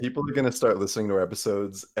People are gonna start listening to our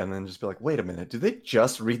episodes and then just be like, "Wait a minute, do they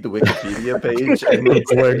just read the Wikipedia page and then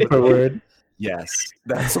Word for word. Yes,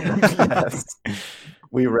 that's yes.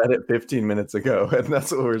 We read it 15 minutes ago, and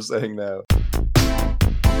that's what we're saying now.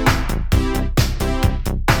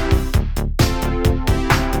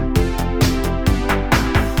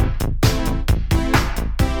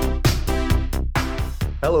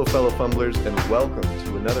 Hello, fellow fumblers, and welcome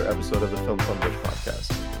to another episode of the Film Fumblers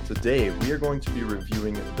podcast. Today, we are going to be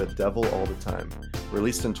reviewing The Devil All the Time,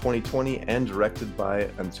 released in 2020 and directed by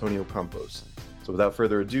Antonio Campos. So without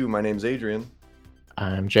further ado, my name's Adrian.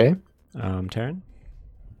 I'm Jay. Taryn.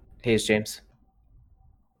 Hey, it's James.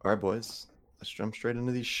 All right, boys, let's jump straight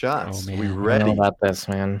into these shots. Oh, man. We I don't ready? know about this,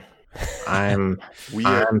 man. I'm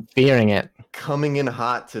are fearing it. coming in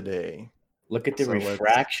hot today. Look at the So let's-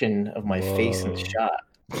 refraction of my face in the Whoa. shot.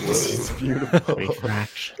 It's beautiful.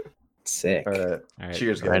 Refraction. Sick. All right, All right.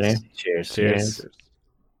 cheers, guys. Ready? Cheers. Cheers.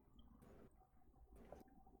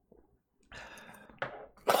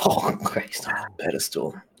 Oh, Christ.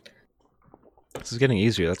 Pedestal. This is getting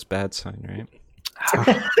easier. That's a bad sign, right?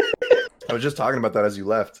 I was just talking about that as you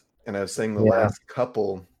left, and I was saying the Yeah. last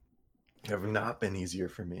couple have not been easier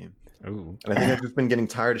for me. Ooh. And I think I've just been getting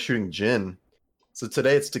tired of shooting gin. So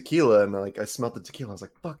today it's tequila, and I smelled the tequila. I was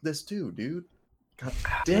like, "Fuck this too, dude! God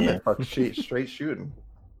damn it! Fuck straight shooting."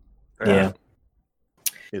 Yeah.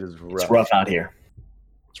 It is rough. It's rough out here.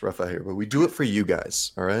 It's rough out here, but we do it for you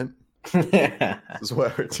guys. All right, this is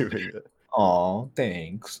why we're doing it. Aw,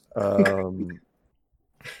 thanks.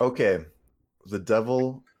 Okay, The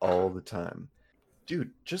Devil All the Time,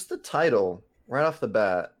 dude. Just the title right off the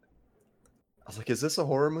bat, I was like, "Is this a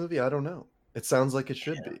horror movie?" I don't know. It sounds like it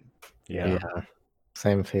should be, Yeah.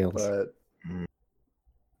 Same feels. but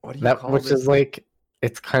what do you That call which this? is like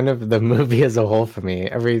it's kind of the movie as a whole for me.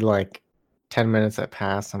 Every 10 minutes that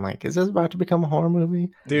pass, I'm like, is this about to become a horror movie?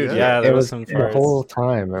 Dude, Yeah. yeah, It there was was some the parts. whole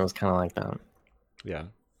time. It was kind of like that. Yeah.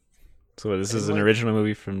 So this is And, an like- original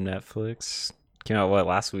movie from Netflix. Came out,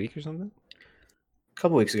 last week or something? A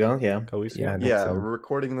couple weeks ago, yeah. A couple weeks Yeah, ago? Yeah, so. we're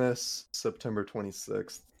recording this September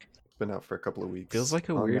 26th. It's been out for a couple of weeks. Feels like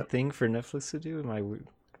a on weird Net- thing for Netflix to do. Am I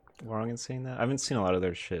wrong in saying that? I haven't seen a lot of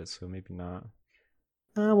their shit, so maybe not.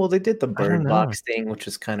 Well, they did the don't Bird know. Box thing, which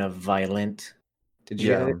was kind of violent. Did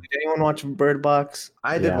Yeah. Did anyone watch Bird Box?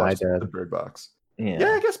 I did Yeah, I watch the did. Bird Box. Yeah. Yeah,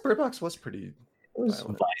 I guess Bird Box was pretty. It was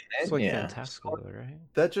violent. violent. It's like yeah. fantastical, though, right?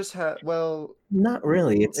 That just had Not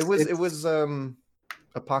really. it was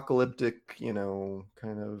apocalyptic,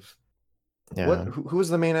 kind of. Yeah. Who was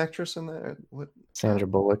the main actress in that? What? Sandra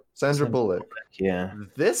Bullock. Sandra Bullock. Yeah.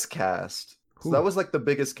 This cast. So Who? that was like the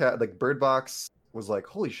biggest cast. Like Bird Box was like,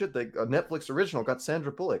 holy shit! A Netflix original got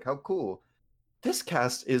Sandra Bullock. How cool! This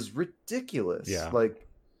cast is ridiculous. Yeah. Like,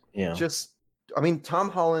 Yeah. I mean, Tom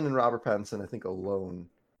Holland and Robert Pattinson. I think alone,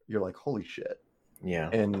 you're like, holy shit. Yeah.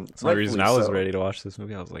 And That's the reason I rightfully was so. ready to watch this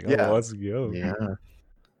movie. I was like, oh, Yeah. let's go. Yeah.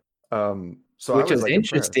 So I Which was, is like,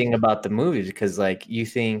 interesting about the movie because you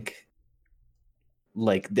think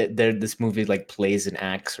this movie plays in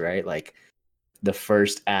acts, right? Like the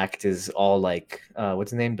first act is all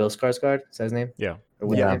what's his name? Bill Skarsgård? Is that his name? Yeah. Or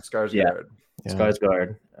what's Yeah, his Skarsgård. Yeah. Yeah. name?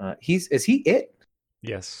 Skarsgård. Is he it?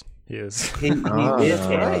 Yes, he is. He Oh, is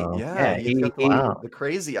That's Yeah. right. Yeah, Yeah, he's got the, wow. the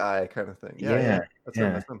crazy eye kind of thing. Yeah, Yeah, That's yeah.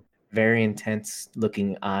 him. That's him. very intense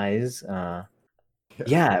looking eyes. Yeah.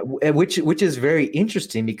 Yeah, which is very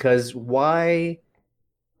interesting because why?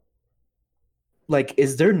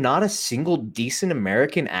 Is there not a single decent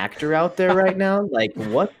American actor out there right now?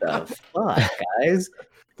 What the fuck, guys?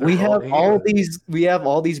 They're We all have all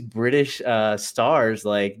here. these British stars.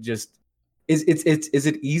 Just is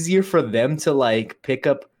it easier for them to pick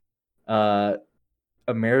up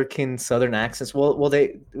American Southern accents? Well,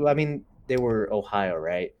 they were Ohio,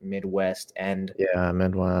 right? Midwest and Yeah.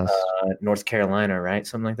 Midwest. North Carolina, right?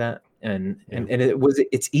 Something like that. And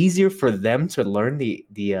it's easier for them to learn the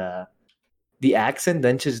accent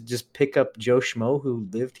than to just pick up Joe Schmo who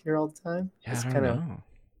lived here all the time. Yeah, It's I don't kinda- know.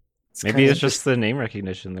 It's Maybe kinda it's just the name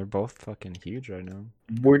recognition. They're both fucking huge right now.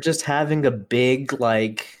 we're just having a big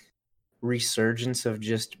resurgence of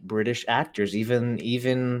just British actors. Even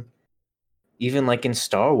in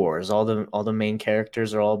Star Wars, all the main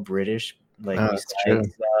characters are all British. That's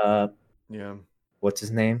besides, Yeah. what's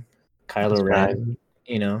his name? Kylo That's Ren.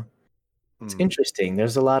 It's Hmm. interesting.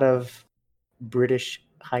 There's a lot of British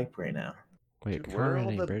hype right now. Wait, Dude, where are Kylo all Ren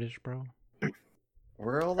the- ain't British, bro?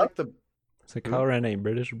 We're all like the. It's like Kylo Ren ain't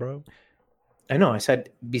British, bro. I know. I said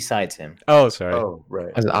besides him. Oh, sorry. Oh,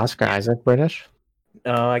 right. Is Oscar Isaac British?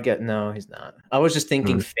 No, he's not. I was just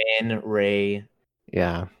thinking Finn, Ray,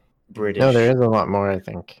 Yeah. British. No, there is a lot more, I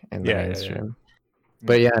think, in the Yeah, yeah, yeah. mainstream.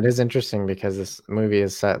 But yeah, it is interesting because this movie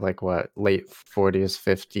is set like what, late 40s,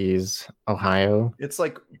 50s Ohio. It's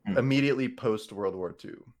like immediately post World War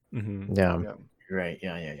II. Mm-hmm. Yeah. Yeah. Right.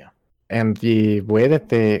 Yeah. And the way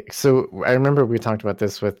that so I remember we talked about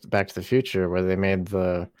this with Back to the Future, where they made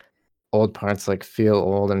the old parts like feel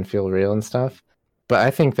old and feel real and stuff. But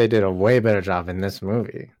I think they did a way better job in this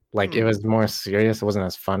movie. Like it was more serious. It wasn't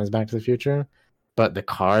as fun as Back to the Future, but the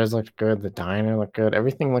cars looked good. The diner looked good.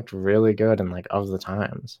 Everything looked really good and like of the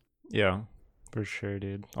times. Yeah, for sure,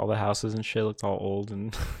 dude. All the houses and shit looked all old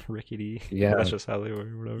and rickety. Yeah. That's just how they were,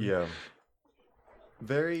 whatever. Yeah.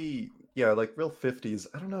 Very, like real 50s.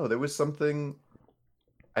 I don't know. There was something,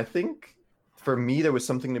 I think for me, there was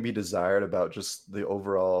something to be desired about just the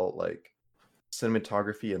overall like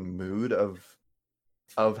cinematography and mood of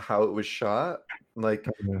how it was shot. Like,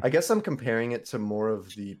 I guess I'm comparing it to more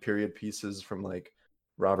of the period pieces from like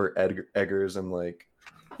Robert Eggers and like,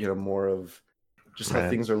 more of just how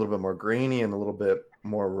things are a little bit more grainy and a little bit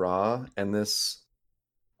more raw. And this,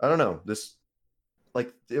 I don't know, this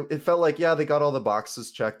like it felt like, they got all the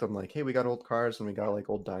boxes checked. I'm like, hey, we got old cars and we got like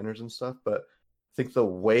old diners and stuff. But I think the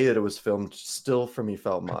way that it was filmed still for me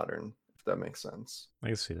felt modern, if that makes sense. I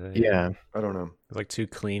can see that. Yeah. I don't know. It's like too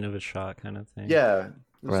clean of a shot kind of thing. Yeah.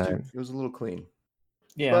 It It was a little clean.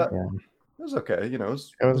 Yeah. But Yeah. it was okay. It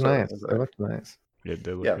was nice. It was It looked nice. It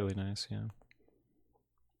did look really nice, yeah.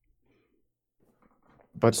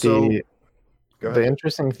 But So- the Go The ahead.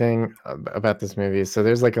 interesting thing about this movie, so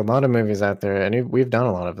there's like a lot of movies out there, and we've done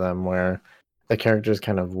a lot of them where the characters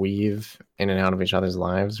kind of weave in and out of each other's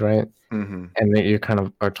lives, right? Mm-hmm. And that you kind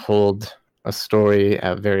of are told a story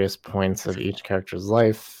at various points of each character's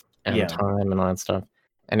life and Yeah. time and all that stuff.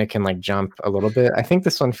 And it can like jump a little bit. I think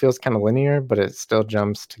this one feels kind of linear, but it still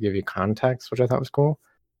jumps to give you context, which I thought was cool.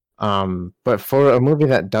 But for a movie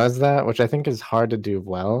that does that, which I think is hard to do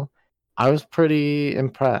well, I was pretty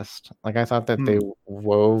impressed. Like I thought that they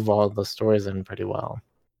wove all the stories in pretty well.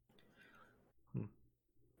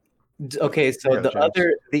 Okay, so Yeah,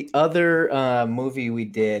 the other movie we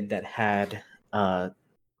did that had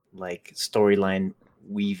like storyline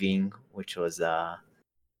weaving, which was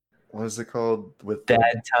What is it called? With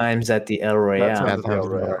Bad Times at the El Bad Royale. Times Bad at the Times El at the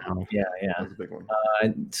Royale. Royale. Yeah, That yeah. was a big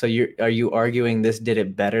one. So are you arguing this did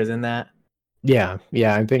it better than that? Yeah,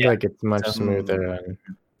 I think Yeah. like it's much So- smoother and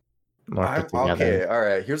more put together. Okay, all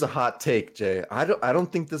right. Here's a hot take, Jay. I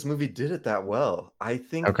don't think this movie did it that well. I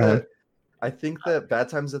think Okay. that Bad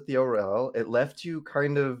Times at the El Royale, it left you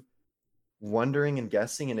kind of wondering and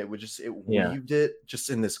guessing, and it Yeah. weaved it just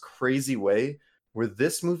in this crazy way. Where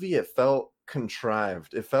this movie, it felt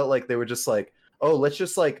contrived. It felt like they were just like, oh, let's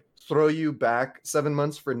just like throw you back 7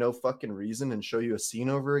 months for no fucking reason and show you a scene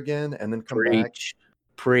over again, and then come back.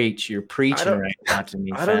 Preach. You're preaching don't- right now to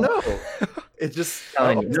me. I don't fam. know. It just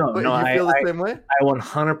Telling you. No, but no, you feel the I- same way. I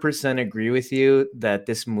 100% agree with you that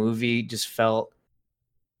this movie just felt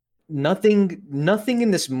nothing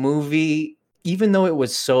in this movie, even though it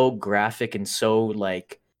was so graphic and so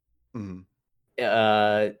like Mhm.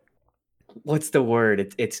 what's the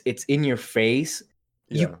word? It's in your face.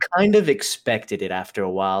 Yeah. You kind of expected it after a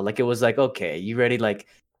while. Like it was like, okay, you ready? Like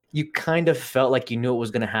you kind of felt like you knew it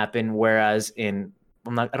was gonna happen. Whereas I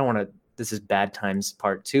don't want to. This is Bad Times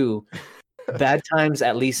Part 2. Bad Times,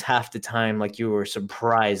 at least half the time, like you were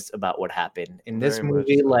surprised about what happened. In this Very much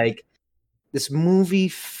movie, so. like this movie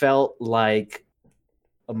felt like,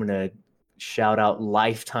 I'm gonna shout out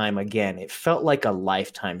Lifetime again. It felt like a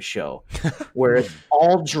Lifetime show where it's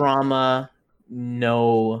all drama,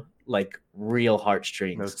 no like real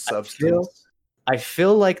heartstrings. No I substance.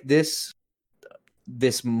 feel like this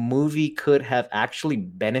movie could have actually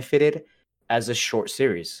benefited as a short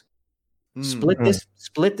series. Mm.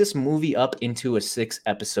 Split this movie up into a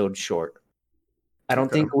 6-episode short. I don't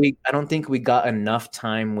Okay. think we got enough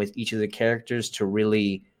time with each of the characters to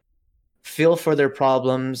really feel for their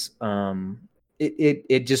problems.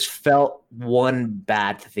 It just felt one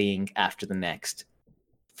bad thing after the next.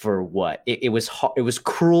 For what? It was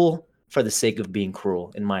cruel for the sake of being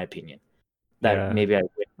cruel, in my opinion. That Yeah. maybe I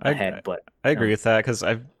went I- ahead, but I agree No. with that because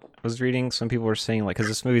I was reading some people were saying like because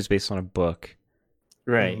this movie is based on a book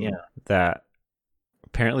right, Mhm. yeah. that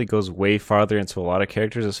apparently goes way farther into a lot of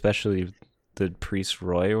characters, especially the priest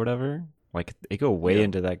Roy or whatever. Like they go way Yeah.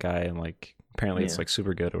 into that guy and like apparently it's Yeah. like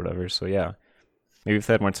super good or whatever. So yeah, maybe if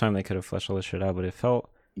they had more time, they could have fleshed all this shit out. But it felt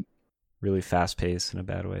really fast paced in a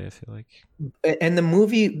bad way. I feel like. And the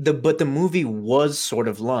movie was sort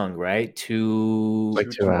of long, right? Like 2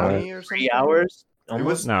 hours. 2:20 or 3 something? hours, It almost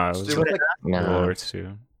was, No, it was it was like a little No. over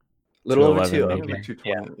 2. little over 2:11 2. I think maybe. like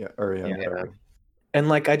 2:20. Yeah. Or yeah. Yeah. whatever. And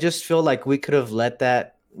like I just feel like we could have let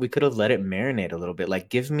it marinate a little bit. Like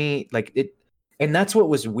give me like it, and that's what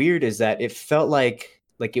was weird, is that it felt like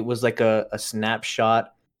it was like a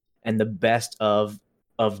snapshot and the best of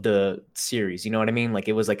the series. You know what I mean? Like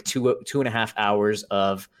it was like 2.5 hours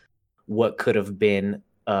of what could have been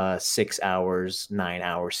 6 hours, 9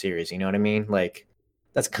 hour series. You know what I mean? Like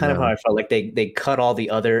that's kind of how I felt. Like they cut all the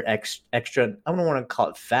other extra. I don't want to call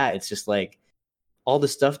it fat. It's just like all the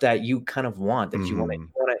stuff that you kind of want, that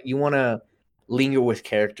you want to linger with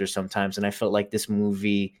characters sometimes. And I felt like this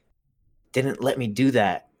movie didn't let me do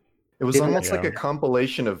that. It was almost like a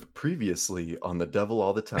compilation of previously on The Devil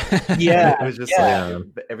All the Time. Yeah, it was just like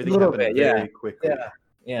everything happened very quickly.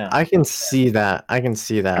 Yeah, I can see that.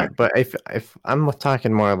 But if I'm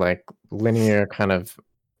talking more like linear, kind of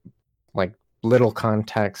like little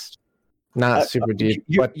context, not super deep.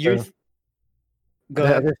 The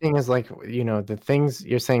other thing is like, the things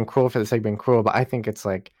you're saying cruel for the sake of being cruel, but I think it's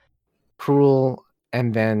like cruel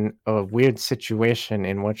and then a weird situation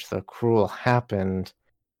in which the cruel happened,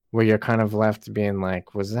 where you're kind of left being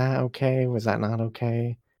like, was that okay? Was that not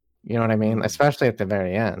okay? You know what I mean? Especially at the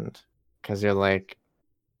very end, because you're like,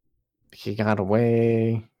 he got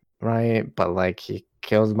away, right? But like he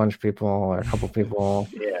kills a bunch of people or a couple people.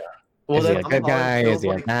 Yeah. Well, is he a good guy? Is he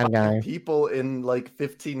a bad guy? People in like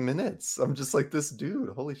 15 minutes. I'm just like, this dude,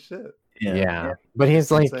 holy shit. Yeah. But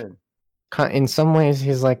he's like, insane. In some ways,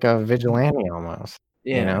 he's like a vigilante almost.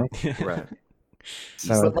 You know? Right.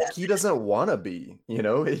 So but like he doesn't want to be,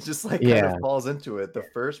 it just like kind of falls into it. The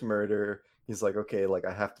first murder, he's like, okay, like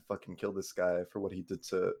I have to fucking kill this guy for what he did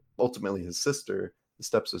to ultimately his sister, his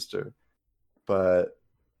stepsister. But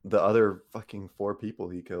the other fucking 4 people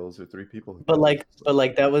he kills, or 3 people. But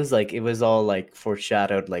that was like, it was all like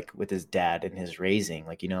foreshadowed, like with his dad and his raising,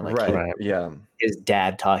 like right. His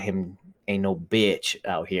dad taught him, ain't no bitch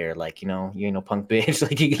out here, like you ain't no punk bitch.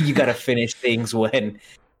 Like you got to finish things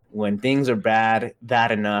when things are bad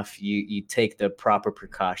enough. You take the proper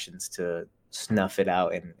precautions to snuff it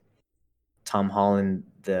out. And Tom Holland,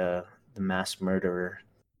 the mass murderer,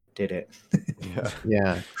 did it.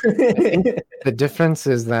 Yeah. I think the difference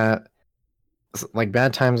is that like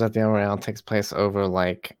Bad Times at the El Royale takes place over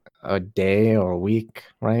like a day or a week,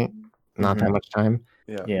 right? Not that much time.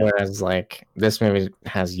 Yeah. Whereas like this movie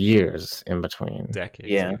has years in between. Decades.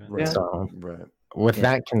 Yeah. Even. So Right. With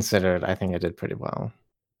that considered, I think it did pretty well.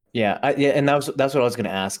 Yeah, and that's what I was gonna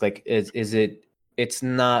ask. Like, is it? It's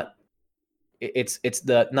not. It's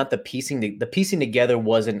not the piecing. The piecing together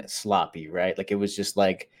wasn't sloppy, right? Like it was just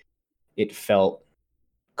like it felt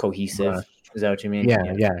cohesive. Is that what you mean?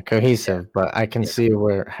 Yeah, cohesive. But I can see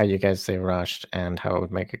how you guys say rushed and how it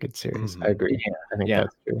would make a good series. I agree. Yeah, I think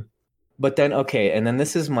that's true. But then and then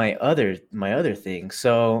this is my other thing.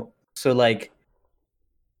 So like,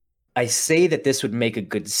 I say that this would make a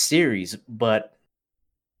good series, but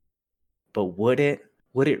would it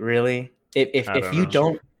really? If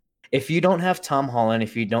you don't have Tom Holland,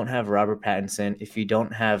 if you don't have Robert Pattinson, if you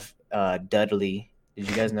don't have Dudley. Did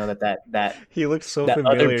you guys know that he looked so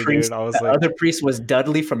familiar, dude? I was like, other priest was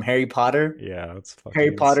Dudley from Harry Potter. Yeah, that's fucking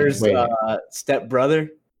Harry Potter's step brother,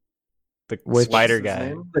 the spider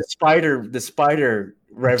guy. The spider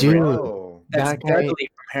reverend. Dude, That's Dudley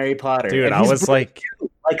from Harry Potter. Dude, and I was like,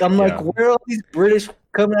 I'm like, where are all these British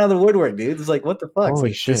coming out of the woodwork, dude? It's like, what the fuck? Holy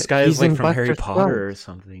like, shit. This guy is like from Harry Buster Potter Scruggs. or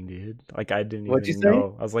something, dude. Like I didn't What'd even you say?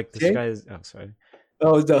 know. I was like, this guy is. Oh, sorry.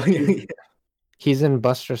 Oh, no. He's in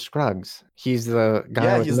Buster Scruggs. He's the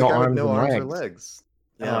guy with no arms or legs.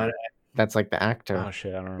 Yeah. That's like the actor. Oh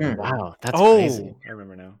shit, I don't remember. Wow, that's crazy. I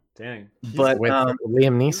remember now. Dang. But With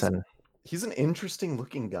Liam Neeson. He's an interesting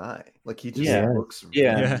looking guy. Like he just looks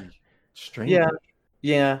Yeah. strange.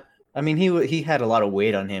 Yeah. I mean, he had a lot of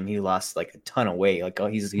weight on him. He lost like a ton of weight. Like,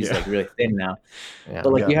 he's like really thin now. Yeah.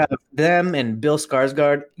 But like you have them and Bill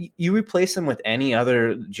Skarsgård. You replace him with any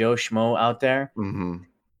other Joe Schmo out there,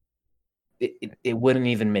 it wouldn't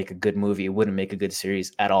even make a good movie. It wouldn't make a good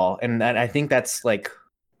series at all. And I think that's like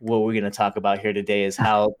what we're going to talk about here today is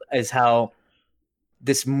how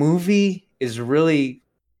this movie is really,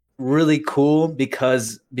 really cool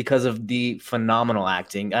because of the phenomenal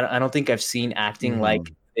acting. I don't think I've seen acting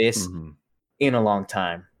like this in a long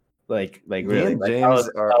time. Like really. Me and James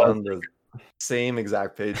are on the same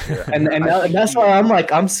exact page here. and that's why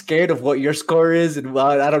I'm scared of what your score is, and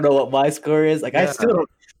I don't know what my score is. Like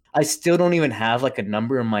I still don't even have like a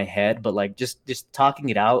number in my head, but like just talking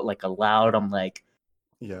it out like aloud, I'm like,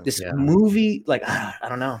 this movie, like I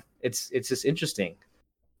don't know, it's just interesting.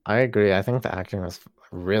 I agree. I think the acting was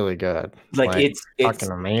really good. Like it's fucking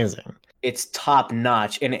amazing. It's top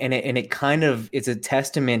notch, and it kind of is a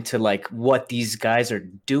testament to like what these guys are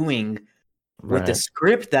doing with the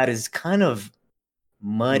script that is kind of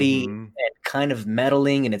muddy and kind of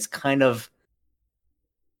meddling, and it's kind of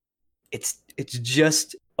it's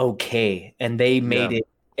just okay, and they made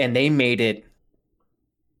it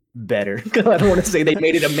better. I don't want to say they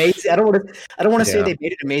made it amazing. I don't want to say they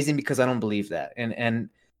made it amazing because I don't believe that.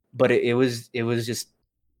 But it was just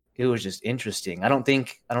interesting. I don't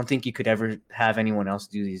think you could ever have anyone else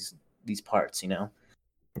do these parts, you know?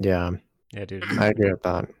 Yeah, dude. I agree with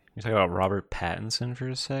that. You're talking about Robert Pattinson for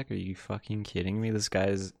a sec? Are you fucking kidding me? This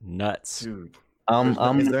guy's nuts. Dude.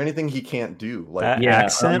 Is there anything he can't do? Like that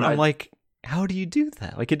accent, I'm like, how do you do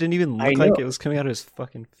that? Like, it didn't even look like it was coming out of his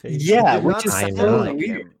fucking face. Yeah, which is so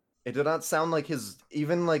weird. It did not sound like his,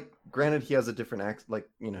 even like, granted, he has a different accent, like,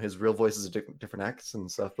 you know, his real voice is a different accent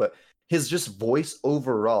and stuff, but his just voice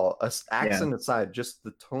overall, accent aside, just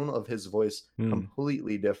the tone of his voice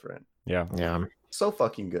completely different. Yeah. So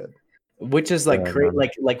fucking good. Which is like great,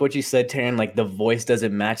 like what you said, Taryn. Like the voice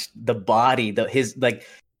doesn't match the body. His like,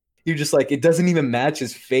 you're just like, it doesn't even match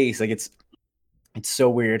his face. Like it's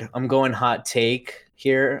so weird. I'm going hot take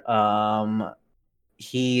here.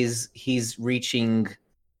 He's reaching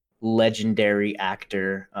legendary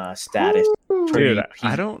actor status. Dude,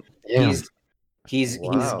 I don't. He's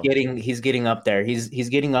getting up there. He's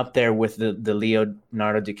getting up there with the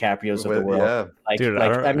Leonardo DiCaprios of the world. Yeah. Like, dude,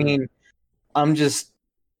 I mean, I'm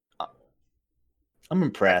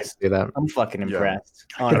impressed. I'm fucking impressed.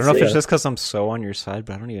 Yeah. I don't know if it's just because I'm so on your side,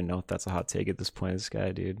 but I don't even know if that's a hot take at this point. This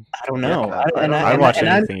guy, dude. I don't know. Yeah, I watch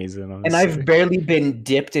anything he's in. Honestly. And I've barely been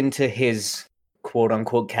dipped into his quote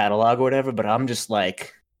unquote catalog or whatever, but I'm just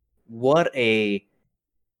like, what a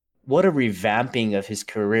revamping of his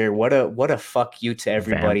career. What a fuck you to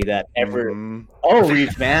everybody that ever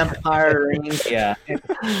revampiring. Yeah.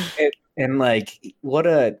 And like what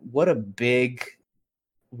a big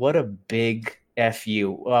F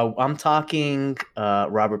you. I'm talking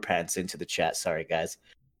Robert Pattinson to the chat. Sorry guys.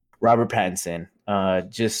 Robert Pattinson.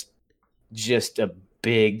 Just a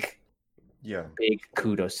big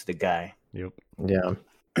kudos to the guy. Yep. Yeah.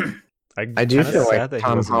 I do feel like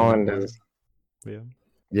Tom Holland is.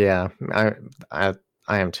 Yeah.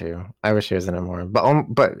 I am too. I wish he was in it more,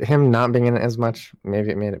 but him not being in it as much, maybe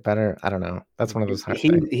it made it better. I don't know. That's one of those hard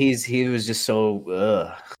things. He was just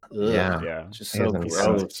so yeah, just so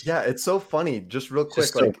gross. Yeah, it's so funny. Just real quick,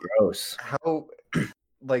 just so gross. How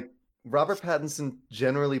like Robert Pattinson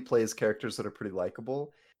generally plays characters that are pretty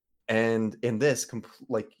likable, and in this,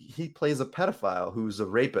 like he plays a pedophile who's a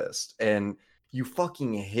rapist, and you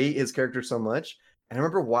fucking hate his character so much. And I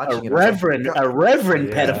remember watching a reverend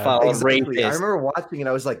pedophile rapist. I remember watching it.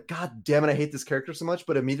 I was like, God damn it, I hate this character so much.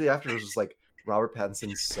 But immediately after, it was just like, Robert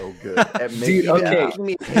Pattinson's so good. It made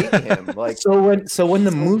me hate him. Like, so when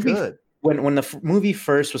the movie when the movie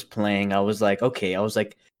first was playing, I was like,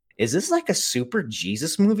 is this like a super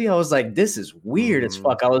Jesus movie? I was like, this is weird as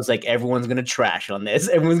fuck. I was like, everyone's gonna trash on this.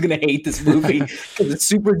 Everyone's gonna hate this movie because it's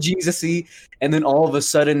super Jesus-y. And then all of a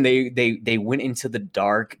sudden, they went into the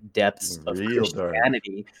dark depths of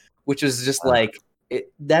Christianity, which is just like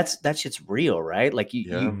that shit's real, right? Like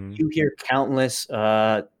you hear countless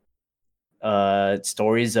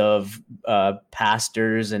stories of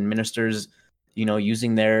pastors and ministers, you know,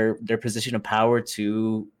 using their position of power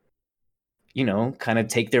to, you know, kind of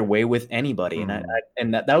take their way with anybody.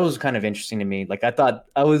 And that was kind of interesting to me. Like, at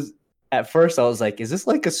first I was like, is this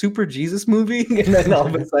like a super Jesus movie? And then all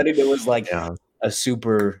of a sudden it was like a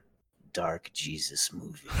super dark Jesus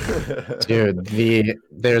movie. Dude,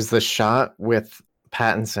 there's the shot with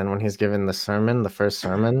Pattinson when he's giving the first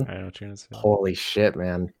sermon. I know what you're gonna say. Holy shit,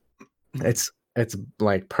 man. It's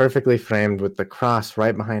like perfectly framed with the cross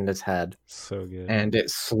right behind his head. So good. And it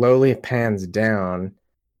slowly pans down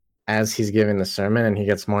as he's giving the sermon, and he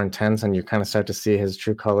gets more intense, and you kind of start to see his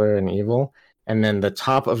true color and evil. And then the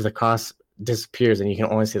top of the cross disappears, and you can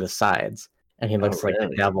only see the sides. And he looks like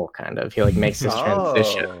the devil, kind of. He like makes his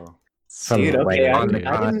transition. Dude, okay. I didn't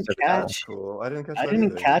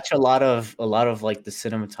catch a lot of like the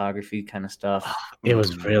cinematography kind of stuff. It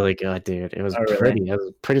was really good, dude. It was pretty. It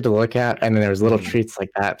was pretty to look at, and then there was little treats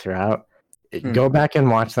like that throughout. Go back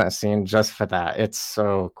and watch that scene just for that. It's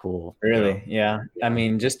so cool. Really? Yeah. I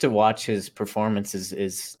mean, just to watch his performance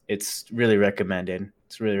it's really recommended.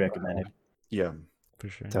 It's really recommended. Yeah, for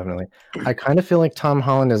sure. Definitely. I kind of feel like Tom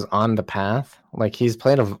Holland is on the path. Like, he's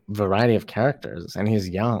played a variety of characters, and he's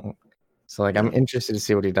young. So, like, I'm interested to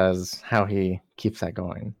see what he does, how he keeps that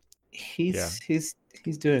going. He's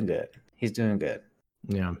doing good. He's doing good.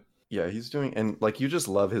 Yeah. Yeah, he's doing, and like, you just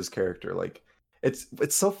love his character. Like,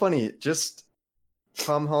 it's so funny. Just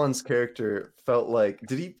Tom Holland's character felt like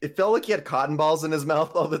it felt like he had cotton balls in his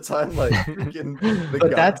mouth all the time, like freaking the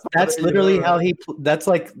But that's Godfather, you literally know? how that's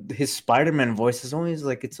like his Spider-Man voice is always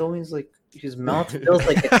like his mouth feels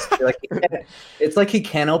like it's like he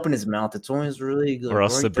can't open his mouth. It's always really good. Or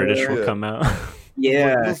else the right British there. will Yeah. come out.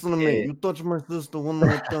 Yeah. Listen to me. yeah. You touch my sister one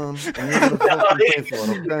more time, and you're gonna fucking pay for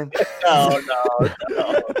it, okay?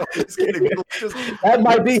 No. Just kidding. Just- That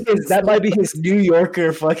might be his New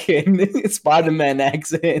Yorker fucking Spider-Man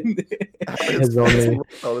accent. His only-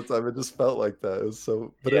 all the time. It just felt like that. It was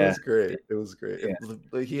so, but it Yeah. was great. It was great. Yeah.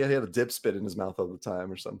 Like he had a dip spit in his mouth all the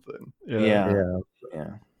time or something. Yeah. Yeah,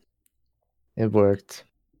 it worked.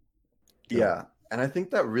 Yeah. And I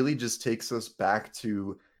think that really just takes us back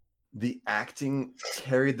to the acting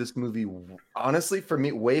carried this movie, honestly, for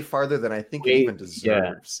me, way farther than I think it even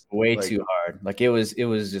deserves. Way Like, too hard. Like it was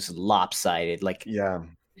just lopsided. Like Yeah.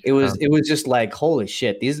 it was just like holy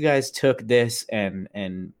shit. These guys took this and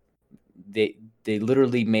they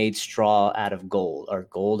literally made straw out of gold or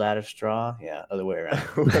gold out of straw. Yeah, other way around.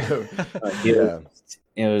 Like,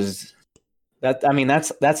 it was that. I mean,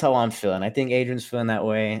 that's how I'm feeling. I think Adrian's feeling that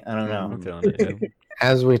way. I don't know. I'm feeling it. Yeah.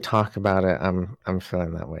 As we talk about it, I'm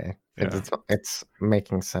feeling that way. Yeah. It's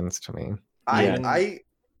making sense to me.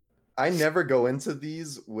 I never go into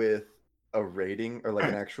these with a rating or like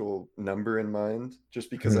an actual number in mind, just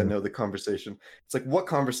because I know the conversation. It's like, what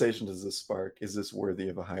conversation does this spark? Is this worthy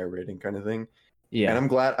of a higher rating, kind of thing? Yeah. And I'm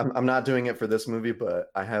glad I'm not doing it for this movie, but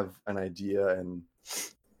I have an idea, and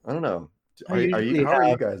I don't know. How are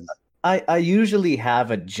you guys? I usually have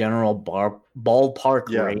a general ballpark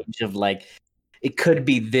Yeah. range of like it could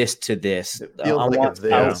be this to this. It feels like a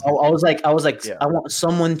this. I was like Yeah. I want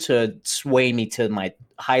someone to sway me to my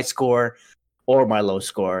high score or my low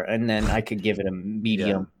score, and then I could give it a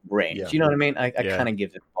medium range. Yeah. You know what I mean? I Yeah. kind of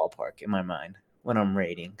give it ballpark in my mind when I'm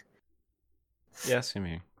rating. Yeah, same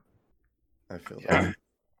here. I feel Yeah.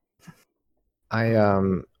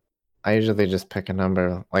 that. I usually just pick a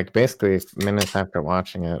number, like basically minutes after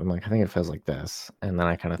watching it. I'm like, I think it feels like this, and then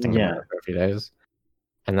I kind of think about it for a few days,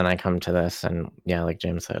 and then I come to this, and yeah, like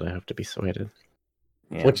James said, I hope to be swayed,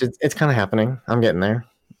 Yeah. which it's kind of happening. I'm getting there.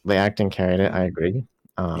 The acting carried it. I agree.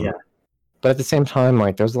 Yeah. But at the same time,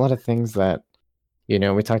 like there's a lot of things that,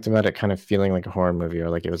 we talked about it kind of feeling like a horror movie or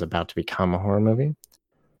like it was about to become a horror movie,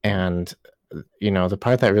 and the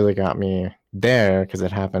part that really got me there, because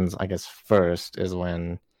it happens, I guess, first is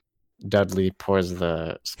when Dudley pours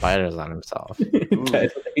the spiders on himself.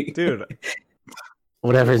 Dude,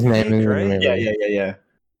 Whatever his name is. Right? Yeah.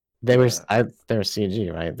 They were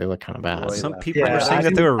CG, right? They look kind of bad. Well, some yeah. people Yeah, were saying I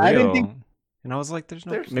that they were didn't real. think- And I was like, there's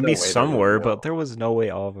no There's maybe no way some they're were, real. but there was no way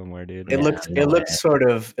all of them were, dude. It Yeah, looked no it looked way.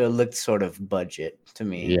 sort of budget to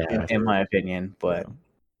me, Yeah. in my opinion. But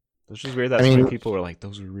It's just weird that I some mean- people were like,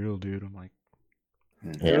 those are real, dude. I'm like,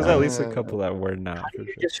 Yeah. there was at least a couple that were not. For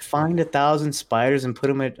sure. just find 1,000 spiders and put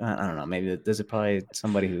them at I don't know. Maybe there's probably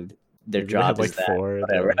somebody who their Maybe they job had, is like, that. 4.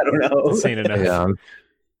 Whatever. I don't know. This ain't enough. Yeah.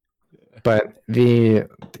 But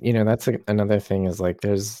that's another thing is like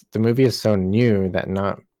the movie is so new that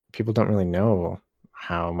people don't really know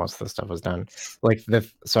how most of the stuff was done. Like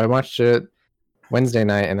so I watched it Wednesday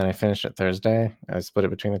night and then I finished it Thursday. I split it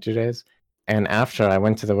between the 2 days. And after I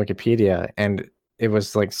went to the Wikipedia and it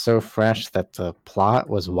was like so fresh that the plot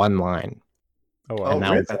was one line. Oh, wow. Oh, And that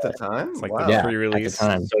right, was at the time? It's like Wow. the Yeah, pre-release at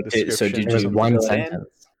the time. So did description. It was you one fill it in? sentence.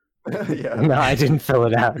 Yeah. No, I didn't fill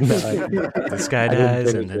it out. No, This guy I didn't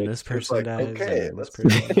dies, finish and then it. this person like, dies, okay, and then this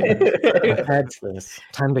let's- person. That's this.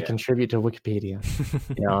 Time to contribute to Wikipedia.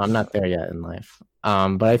 I'm not there yet in life.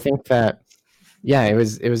 But I think that, yeah, it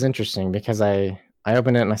was interesting because I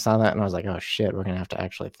opened it and I saw that and I was like, oh shit, we're gonna have to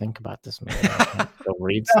actually think about this movie. Go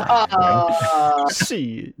read stuff.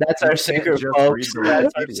 Shit. That's our can't secret, just folks. read the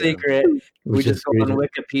That's our Wikipedia. secret. We just go read on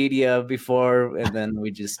it. Wikipedia before, and then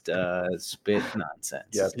we just spit nonsense.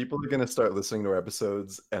 Yeah, people are gonna start listening to our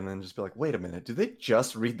episodes and then just be like, "Wait a minute, do they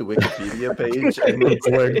just read the Wikipedia page?" And it's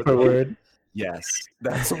Word for word. yes,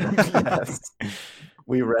 that's yes.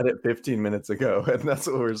 We read it 15 minutes ago, and that's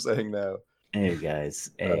what we're saying now. Hey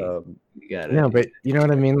guys, hey, you got it. No, but you know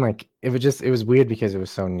what I mean? Like it was weird because it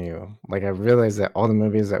was so new. Like I realized that all the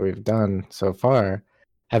movies that we've done so far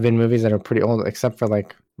have been movies that are pretty old, except for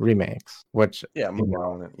like remakes, which Yeah, move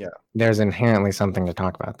on. Yeah, there's inherently something to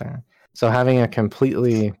talk about there. So having a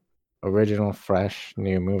completely original, fresh,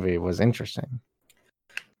 new movie was interesting.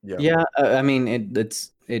 Yeah, I mean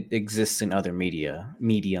it exists in other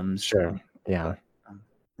mediums. Sure. Yeah.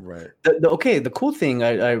 right. The cool thing,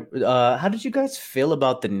 how did you guys feel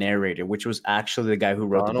about the narrator, which was actually the guy who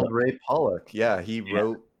wrote the Ronald book? Ray Pollock. Yeah, he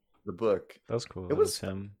wrote the book. That was cool. It It was- was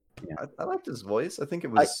him. I liked his voice. I think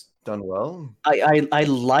it was done well. I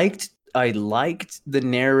liked the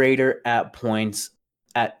narrator at points.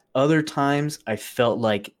 At other times, I felt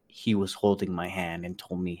like he was holding my hand and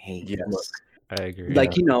told me, "Hey, Yes. look." I agree.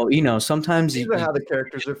 Like sometimes These are how the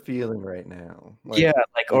characters are feeling right now. Like,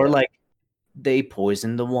 like they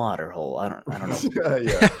poisoned the water hole. I don't know.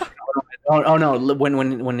 yeah. Oh no!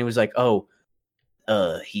 When it was like,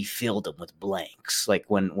 he filled them with blanks. Like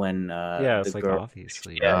when it's the like girl,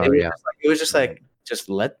 obviously. yeah, Oh, it was just like just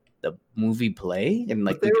let the movie play and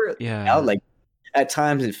like But they were Yeah. like at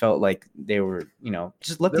times it felt like they were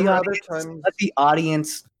just let There the were other audience times- let the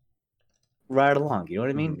audience ride along. You know what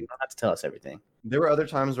I mean? Mhm. You don't have to tell us everything. there were other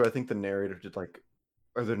times where I think the narrator did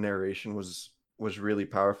or the narration was really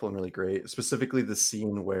powerful and really great. Specifically, the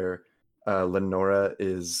scene where Lenora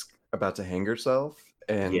is about to hang herself,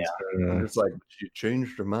 and Yeah. it's like she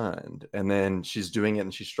changed her mind, and then she's doing it,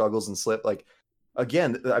 and she struggles and slip. Like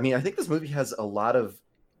again, I mean, I think this movie has a lot of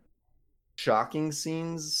shocking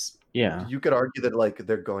scenes. Yeah. You could argue that like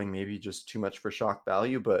they're going maybe just too much for shock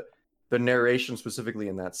value, but the narration specifically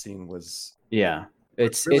in that scene was Yeah.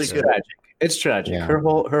 It's really it's good. tragic. It's tragic. Yeah. Her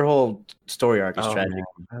whole story arc is Oh, tragic. man,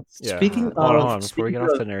 that's- Yeah. Speaking hold of- on, before we get speaking off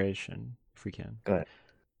of- the narration, if we can. Go ahead.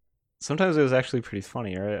 Sometimes it was actually pretty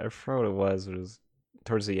funny. I forgot what it was. It was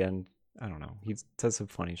towards the end. I don't know. He said some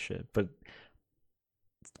funny shit. But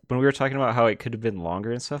when we were talking about how it could have been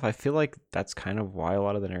longer and stuff, I feel like that's kind of why a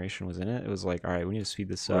lot of the narration was in it. It was like, all right, we need to speed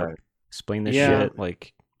this up, Right. explain this Yeah. shit.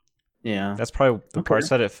 Like, Yeah. that's probably the Okay. parts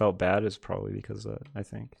that it felt bad is probably because of that, I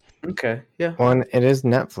think. Okay. Yeah. Well, and it is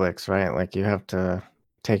Netflix, right? Like you have to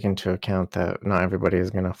take into account that not everybody is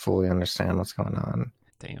going to fully understand what's going on.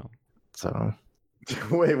 Damn. So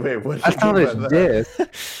wait, what? that's not what what it did.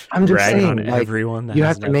 I'm just Bragging on saying, like, everyone that you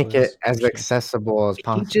has have to make Netflix. it as Just kidding. accessible as He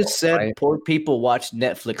possible. just said right? poor people watch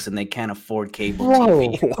Netflix and they can't afford cable Whoa,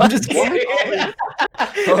 TV. I'm just kidding.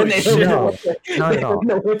 Oh, And they don't shit. know what- Not they at all. don't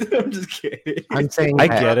know what- I'm just kidding. I'm saying I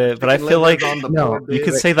that- get it, but I Chicken feel like livers on the no, board, you could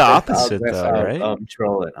David. say the opposite, that's though, all. right? I'm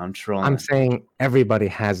trolling. I'm trolling. I'm saying everybody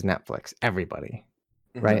has Netflix. Everybody,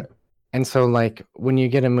 right? And so, like, when you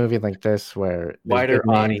get a movie like this where there's Wider big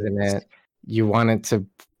names in audience. it, you want it to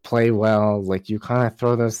play well. Like, you kind of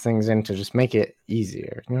throw those things in to just make it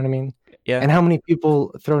easier. You know what I mean? Yeah. And how many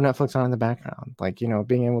people throw Netflix on in the background? Like,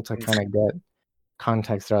 being able to kind of get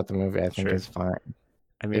context throughout the movie, I think Sure. is fine.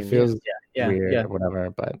 I mean, It feels yeah, weird yeah. or whatever,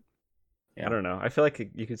 but I don't know. I feel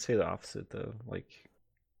like you could say the opposite, though. Like,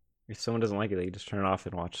 if someone doesn't like it, they can just turn it off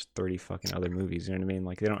and watch 30 fucking other movies. You know what I mean?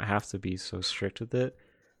 Like, they don't have to be so strict with it.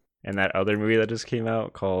 And that other movie that just came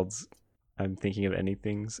out called I'm Thinking of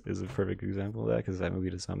Anythings is a perfect example of that, because that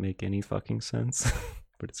movie does not make any fucking sense,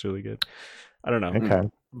 but it's really good. I don't know. okay.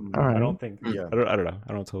 All right. I don't think. Yeah. I don't know.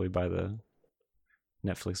 I don't totally buy the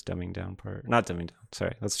Netflix dumbing down part. Not dumbing down.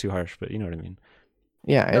 Sorry, that's too harsh, but you know what I mean.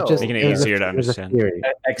 Yeah, No, it just Making it was a- easier to it was a understand. theory.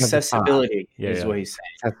 Accessibility Yeah, is yeah. what he's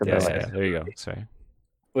saying. Yeah, Accessibility. there you go. Sorry.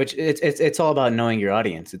 Which it's all about knowing your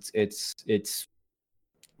audience. It's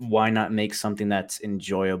why not make something that's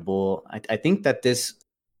enjoyable? I think that this,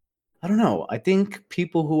 I don't know. I think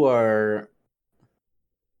people who are,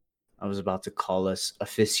 I was about to call us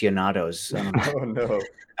aficionados. Oh no,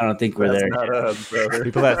 I don't think we're that's there. not us, brother.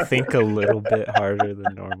 People that think a little bit harder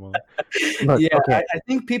than normal. Look, Yeah, okay. I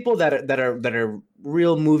think people that are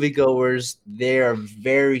real moviegoers, they are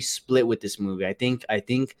very split with this movie. I think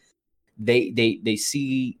they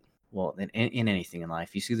see, well, in anything in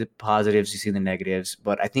life, you see the positives, you see the negatives,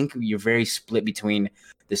 but I think you're very split between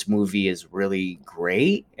this movie is really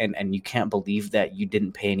great and you can't believe that you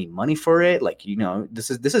didn't pay any money for it. Like, this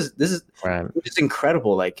is Right. it's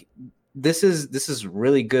incredible. Like, this is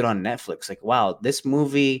really good on Netflix. Like, wow, this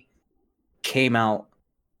movie came out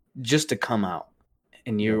just to come out,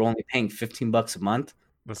 and you're only paying $15 a month.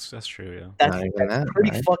 That's true. Yeah. That's, Not even that,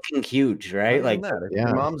 pretty right? fucking huge, right? Like, If yeah.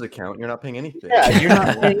 your mom's account, you're not paying anything. yeah, you're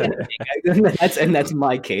not paying anything. That's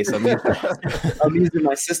my case. I'm using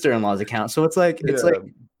my sister-in-law's account, so it's like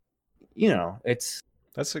Yeah.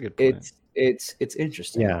 That's a good point. it's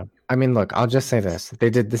interesting. Yeah. I mean, look, I'll just say this. They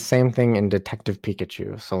did the same thing in Detective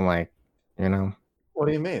Pikachu. So, like, What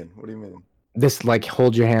do you mean? What do you mean? this, like,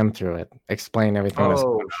 hold your hand through it. Explain everything. that's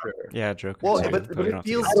Oh, going sure. Yeah, Joker. Well, too, but you it don't have to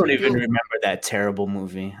feels- go I don't into even it. remember that terrible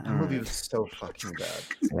movie. That movie was so fucking bad.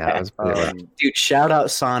 on. Yeah, it was pretty rough. Dude, shout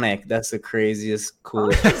out Sonic. That's the craziest,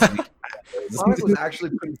 coolest. Sonic was actually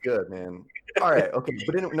pretty good, man. All right, okay,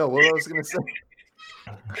 but no, what I was gonna say,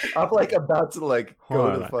 I'm like about to like go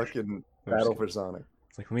Hold to on. fucking battle for Sonic.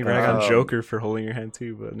 It's like, let me brag on Um, Joker for holding your hand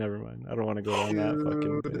too, but never mind. I don't want to go down that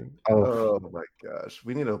fucking Dude. thing. Oh, Oh my gosh,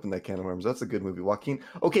 we need to open that can of worms. That's a good movie, Joaquin.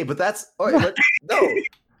 Okay, but that's all right. No,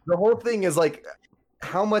 the whole thing is like,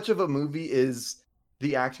 how much of a movie is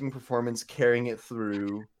the acting performance carrying it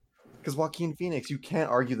through? Because Joaquin Phoenix, you can't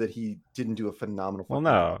argue that he didn't do a phenomenal Well, fucking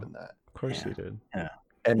no. job in that. Of course Yeah. he did.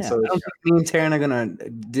 And Yeah, so I don't think me and Taryn are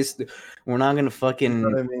gonna we're not gonna fucking you know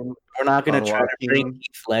what I mean? we're not gonna on try to bring Joaquin.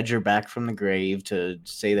 Heath Ledger back from the grave to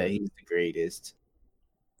say that he's the greatest.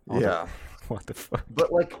 Yeah. What the fuck?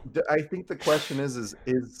 But like, I think the question is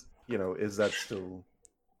you know, is that still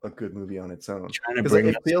a good movie on its own? Trying to 'Cause bring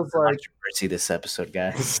it up feels some like controversy this episode,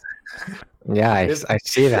 guys. Yeah, I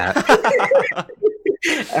see that.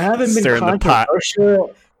 I haven't been Stirring the pot.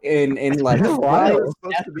 controversial in like Why five is it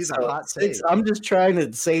supposed to be the hot episodes. take? I'm just trying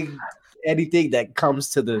to say anything that comes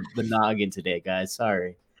to the noggin today, guys.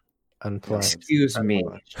 Sorry. Unplugged. Excuse me.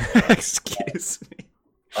 Excuse me.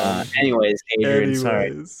 Anyways, Adrian, sorry.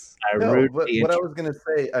 Anyways. I No, rudely but what I was gonna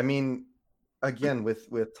say, I mean, again, with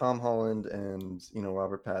Tom Holland and you know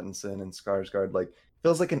Robert Pattinson and Skarsgård, like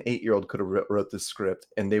feels like an 8-year-old could have wrote this script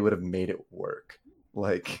and they would have made it work.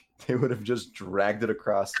 Like they would have just dragged it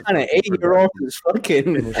across. kind of 8-year-old is fucking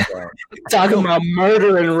Finish line. talking about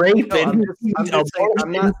murder and rape No, and I'm just saying,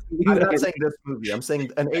 I'm not abortion. saying this movie. I'm saying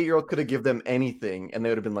an 8-year-old could have given them anything, and they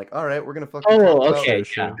would have been like, "All right, we're gonna fucking Oh, talk about okay,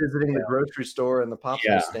 Sure. yeah. visiting the grocery store and the popsicle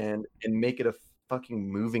Yeah. stand and make it a fucking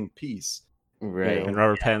moving piece." Right. And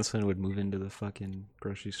Robert Pattinson would move into the fucking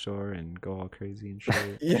grocery store and go all crazy and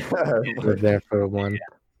shit. Yeah, Was there for one.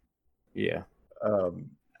 Yeah, um,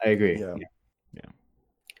 I agree. Yeah.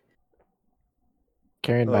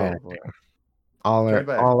 Carried by oh, acting. boy. All Carried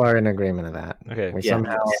by all are in agreement of that. Okay. We Yeah.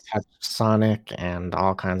 somehow have Sonic and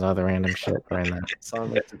all kinds of other random shit right now.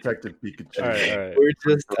 Sonic Detective Pikachu. All right. All right. We're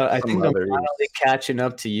just. I Some think I'm others. finally catching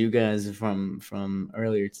up to you guys from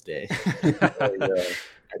earlier today.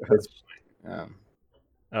 Um,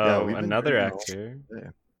 Oh, we've been another doing all- actor. yeah.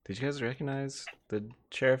 Did you guys recognize the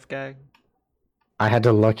sheriff guy? I had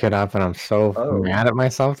to look it up, and I'm so Oh. mad at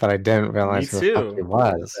myself that I didn't realize who the fuck too. he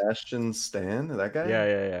was. Sebastian Stan, that guy.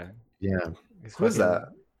 Yeah. Yeah, He's Who is fucking that?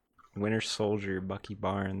 Winter Soldier, Bucky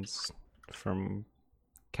Barnes from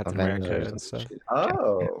Captain America Avengers and and stuff, shit.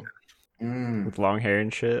 Oh, with long hair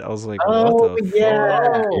and shit. I was like, Oh, what the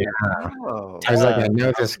yeah. fuck? oh, I was like, I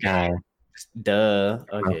know this guy. duh.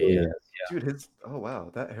 I don't know who Okay. he Yeah. is. dude, his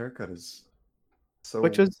wow, that haircut is so.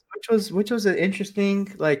 Which was an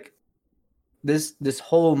interesting like this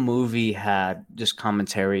whole movie had just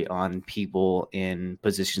commentary on people in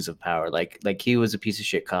positions of power. Like he was a piece of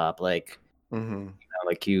shit cop. Like Mhm.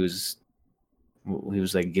 like he was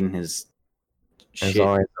like getting his There's shit,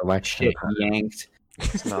 always election. shit yanked.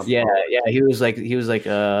 Not Yeah, he was like he was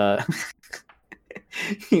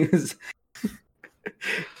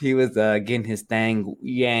getting his thing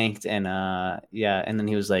yanked and and then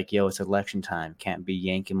he was like, yo, it's election time, can't be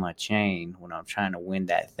yanking my chain when I'm trying to win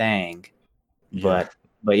that thing. Yeah.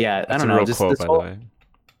 But yeah, I That's don't a know, real just quote, this by whole, the way.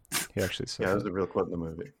 He actually said Yeah, that was that. a real quote in the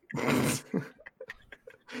movie.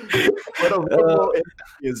 What a liberal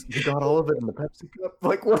is you got all of it in the Pepsi cup?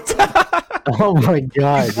 Like what? Oh my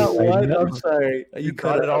god! Got dude, I what? know. I'm sorry. You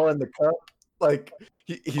got it all in the cup? Like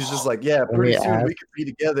he's just like, yeah, Let pretty me soon we ask- could be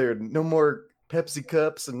together. No more Pepsi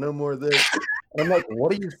cups and no more this. And I'm like,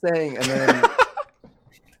 what are you saying? And then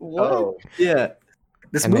What? oh, Yeah.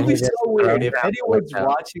 This And then he movie's gets so weird. thrown If out the anyone's window.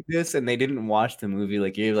 watching this and they didn't watch the movie,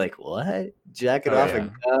 like you're like, what? Jacking Oh, off yeah. in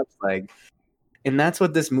cups, like, and that's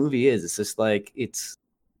what this movie is. It's just like it's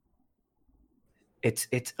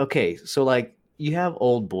okay. So like you have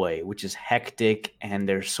Old Boy, which is hectic, and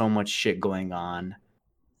there's so much shit going on.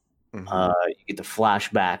 mhm. You get the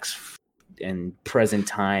flashbacks and present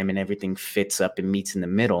time, and everything fits up and meets in the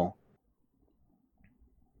middle.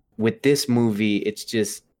 With this movie, it's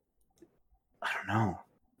just, I don't know.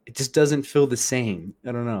 It just doesn't feel the same.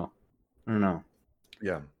 I don't know.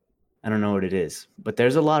 Yeah. I don't know what it is. But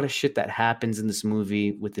there's a lot of shit that happens in this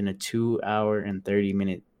movie within a 2 hour and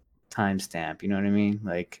 30-minute timestamp. You know what I mean?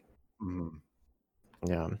 Like, Mhm.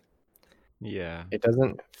 Yeah, Yeah. it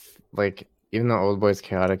doesn't like even though Old Boy's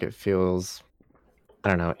chaotic, it feels I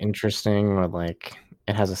don't know interesting or like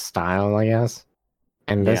it has a style, I guess.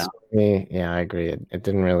 And this movie, yeah, I agree. It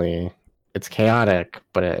didn't really. It's chaotic,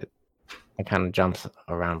 but it kind of jumps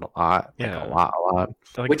around a lot, like Yeah. a lot.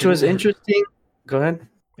 Like, which was didn't- interesting. Go ahead.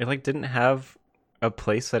 It like didn't have a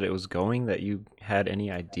place that it was going that you had any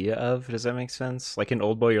idea of. Does that make sense? Like in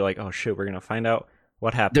Old Boy, you're like, oh shit, we're gonna find out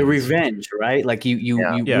what happened. The revenge, right? Like you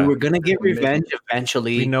Yeah. we were gonna get Amazing. revenge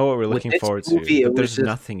eventually. We know what we're With looking this forward movie, to, it but was there's just-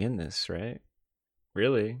 nothing in this, right?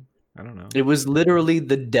 Really? I don't know. It was literally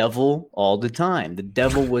the devil all the time. The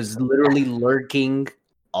devil was literally lurking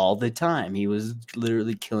all the time. He was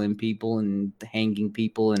literally killing people and hanging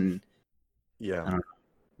people and Yeah.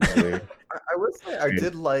 It's weird. I would say I Weird.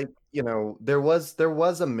 did like you know, there was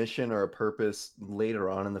a mission or a purpose later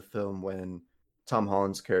on in the film when Tom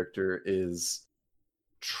Holland's character is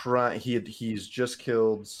he's just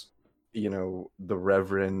killed, you know, the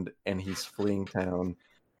Reverend, and he's fleeing town.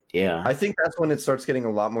 Yeah, I think that's when it starts getting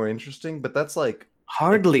a lot more interesting, but that's like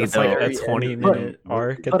hardly That's though. like a very end 20-minute of the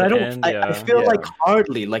arc at But the I don't. end. I Yeah. feel like Yeah.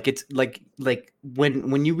 hardly. Like it's like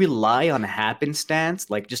when you rely on happenstance,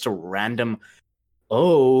 like just a random.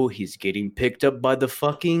 Oh, he's getting picked up by the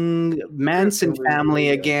fucking Manson family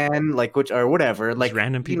Yeah. again, like which or whatever. Just Like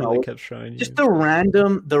random people you know, that kept showing you. just the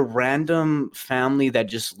random family that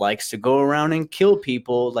just likes to go around and kill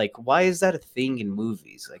people. Like, why is that a thing in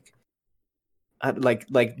movies? Like, like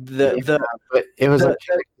the But it was the- like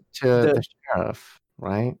to the- the sheriff,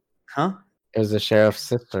 right? huh? It was the sheriff's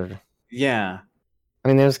sister. Yeah, I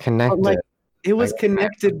mean, it was connected. like it was I-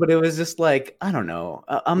 connected, but it was just like I don't know.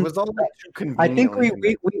 It was all like too I think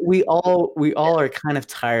conveniently we all are kind of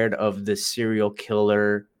tired of the serial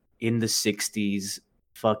killer in the 60s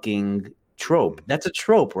fucking trope. That's a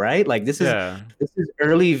trope, right? Like this yeah. is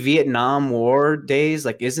early Vietnam War days.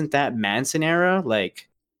 Like isn't that Manson era? Like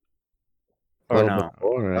a or little no? bit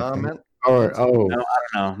before, I think. man, Or oh, No, I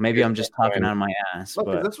don't know. Maybe I'm just talking out of my ass. look,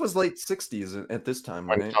 But this was late 60s at this time,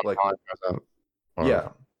 when right? Tom Like, Holland was up, or yeah,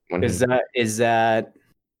 when is that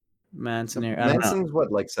Manson era? I don't know. Manson's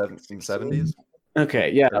what, like 70s,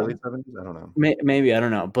 Okay, yeah. early 70s. I don't know. Maybe I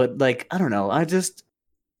don't know, but like I don't know. I just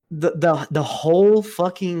the whole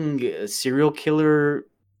fucking serial killer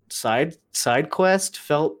side quest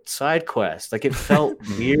felt side quest. Like it felt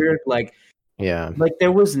weird. Like yeah,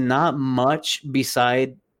 there was not much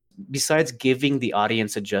besides giving the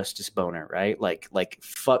audience a justice boner, right? Like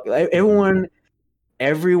fuck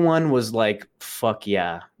everyone was like fuck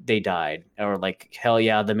yeah they died, or like hell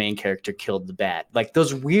yeah the main character killed the bat. Like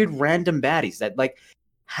those weird random baddies that like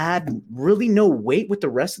had really no weight with the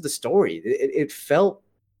rest of the story. It felt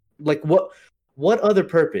like what other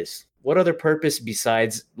purpose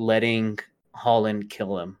besides letting Holland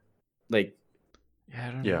kill him? Like Yeah,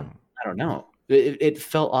 I don't Yeah. know. I don't know. It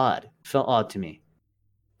felt odd to me.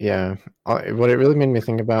 yeah. What it really made me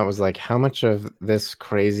think about was like how much of this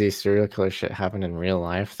crazy serial killer shit happened in real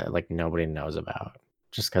life that like nobody knows about,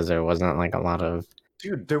 just because there wasn't like a lot of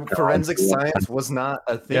Dude, the forensic science was not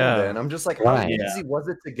a thing Yeah. then. I'm just like, how Right. easy was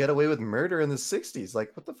it to get away with murder in the 60s?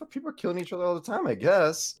 Like, what the fuck? People are killing each other all the time, I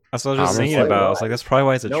guess. That's what I was just Honestly, thinking about. I was why? like, that's probably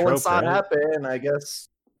why it's a No trope, one saw it right? happen. I guess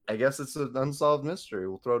it's an unsolved mystery.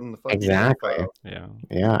 We'll throw it in the fucking Exactly. file. Yeah.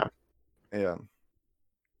 yeah. Yeah.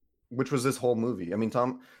 Which was this whole movie. I mean,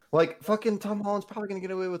 fucking Tom Holland's probably gonna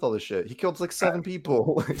get away with all this shit. He killed like 7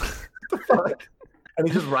 people. Like, what the fuck? And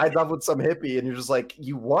he just rides off with some hippie, and you're just like,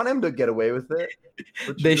 you want him to get away with it?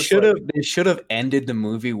 But you're They just should like, have ended the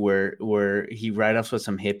movie where he ride off with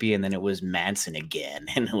some hippie and then it was Manson again,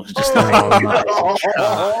 and it was just like Oh my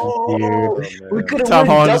Oh, dude. we man. could have Tom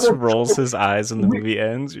Holland just double, rolls his eyes and the movie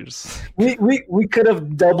ends. You're just we could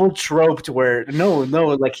have double troped where no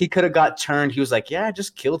like he could have got turned. He was like, yeah, I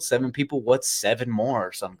just killed 7 people. What's 7 more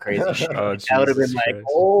or some crazy shit? oh, I would have been Jesus like, Christ.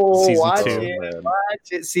 oh, Season watch 2. it, Man. watch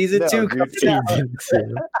it. Season No, 2 dude, coming out.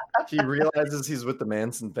 he realizes he's with the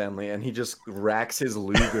Manson family, and he just racks his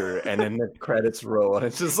Luger, and then the credits roll, and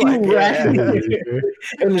it's just He like, racked yeah.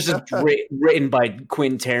 And it's just written by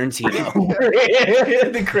Quentin Tarantino.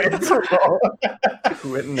 The credits roll.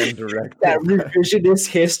 Written and directed. That revisionist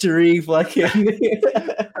history, fucking.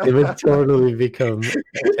 It would totally become.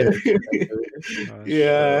 Oh,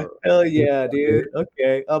 Yeah, hell yeah, dude.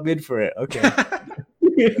 Okay, I'm in for it. Okay.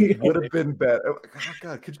 Would have been better. Oh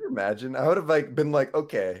God, could you imagine? I would have like been like,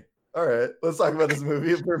 okay, all right, let's talk about this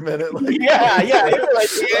movie for a minute. Like, Yeah, you're like,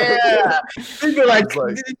 yeah. You'd be like, It's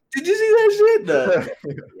like- did you see that shit? No.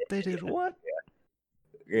 They did what?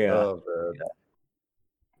 Yeah. Oh man.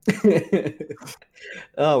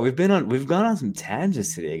 Oh, we've gone on some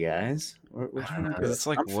tangents today, guys. We're I don't trying know. to 'Cause get it's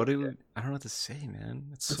like, something what do here. I don't know what to say, man.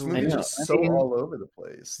 It's This so movie's know. just I so mean, all over the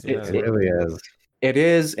place. Yeah. It really is. It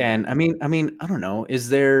is, and I mean, I don't know. Is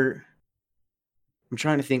there? I'm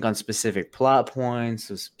trying to think on specific plot points,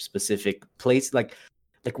 specific place.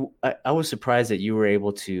 I was surprised that you were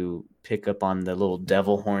able to pick up on the little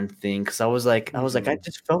devil horn thing, because I was like, I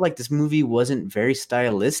just felt like this movie wasn't very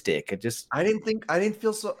stylistic. I didn't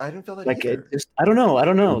feel that Like either. it just, I don't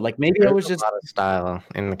know. Like maybe I There's was a just lot of style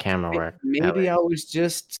in the camera work. maybe I was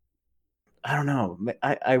just. I don't know.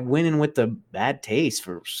 I went in with the bad taste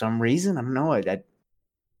for some reason. I don't know. I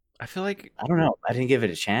feel like I don't know. I didn't give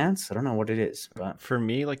it a chance. I don't know what it is, but for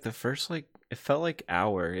me, like the first it felt like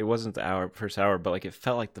hour. It wasn't the first hour, but like it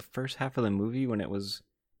felt like the first half of the movie when it was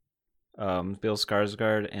Bill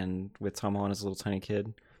Skarsgård and with Tom Holland as a little tiny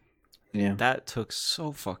kid. Yeah. That took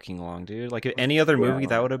so fucking long, dude. Like any other movie,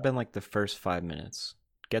 that would have been like the first 5 minutes.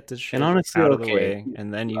 Get this shit honestly, out of the okay. way,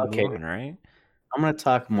 and then you Okay. move on, right? I'm gonna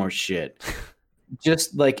talk more shit.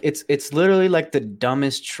 Just like it's literally like the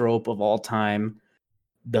dumbest trope of all time.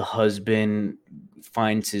 The husband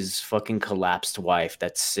finds his fucking collapsed wife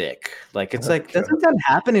that's sick. Like it's like, doesn't that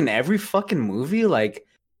happen in every fucking movie? Like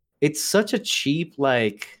it's such a cheap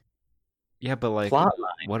like Yeah, but like, plot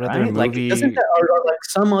line, what right? other Like movie? doesn't that or like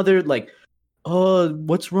some other like, oh,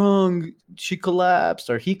 what's wrong? She collapsed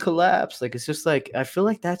or he collapsed. Like it's just like I feel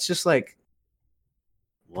like that's just like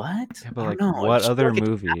what? Yeah, but I like, don't know. I what just feel other like it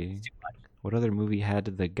movie? happens too much. What other movie had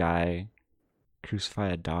the guy crucify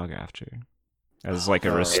a dog after as like a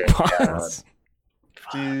Oh, response?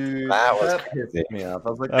 Dude, That was that crazy. pissed me off. I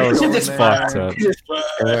was like, That was "Come on, just man." fucked up. It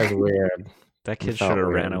was weird. That kid felt should have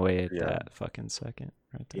ran weird. away at Yeah. that fucking second,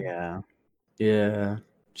 right there. Yeah. Yeah.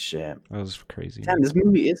 Shit. That was crazy. Damn, this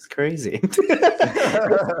movie is crazy.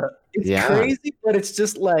 It's Yeah. crazy, but it's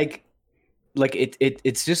just like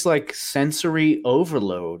it's just like sensory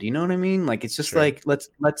overload. You know what I mean? Like it's just Sure. like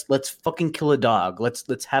let's fucking kill a dog.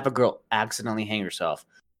 Let's have a girl accidentally hang herself.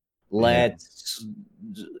 Let's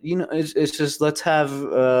it's just let's have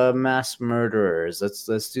mass murderers. Let's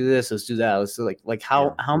do this. Let's do that. Let's do like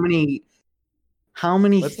how many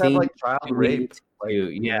Let's have things like child do we rape. need to Like, do?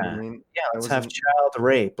 you know what I Yeah. mean? Yeah, That let's have wasn't- child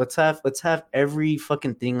rape. Let's have every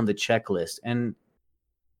fucking thing on the checklist, and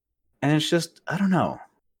it's just I don't know.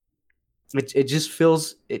 It just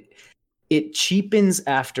feels it cheapens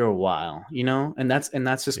after a while, you know, and that's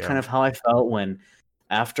just Yeah. kind of how I felt when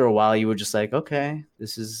after a while you were just like, okay,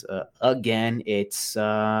 this is again, it's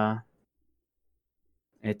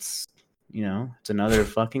it's another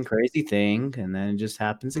fucking crazy thing, and then it just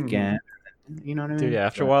happens Mhm. again. You know what I mean? Dude, yeah,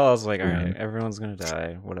 after a But- while, I was like, all Yeah. right, everyone's gonna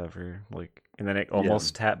die, whatever. Like, and then it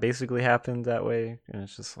almost basically happened that way, and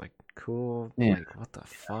it's just like, cool. Yeah. Like, what the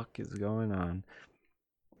fuck is going on?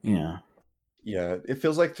 Yeah. Yeah, it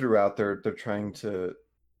feels like throughout they're trying to,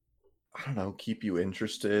 I don't know, keep you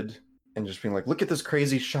interested and just being like, look at this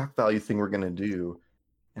crazy shock value thing we're gonna do,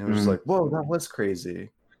 and it was just Mhm. like, whoa, that was crazy,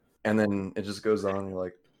 and then it just goes on. And you're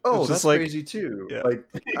like, oh, It's just that's like- crazy too. yeah. Like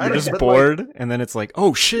I You're don't- just but, like, bored, and then it's like,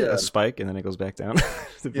 oh shit, Yeah. a spike, and then it goes back down.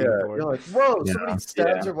 to being yeah, bored. you're like, whoa, Yeah, somebody stabs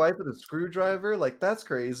yeah. their wife with a screwdriver. Like that's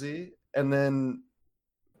crazy. And then,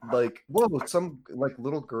 like, whoa, some like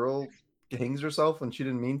little girl hangs herself when she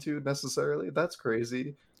didn't mean to necessarily. That's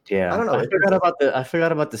crazy. Yeah. I don't know, I it forgot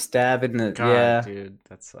just- about the stab in the God, yeah. dude,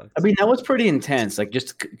 that sucks. I mean, that was pretty intense. Like,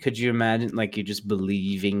 just could you imagine, like, you just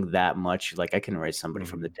believing that much? Like, I can raise somebody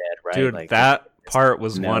from the dead, right? dude, like, that part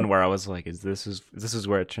was no. one where I was like, this is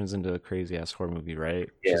where it turns into a crazy ass horror movie, right?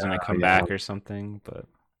 She's Yeah, gonna come yeah. back or something, but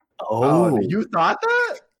Oh, you thought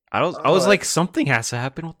that? I was Oh, like, something has to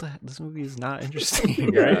happen. What the heck? This movie is not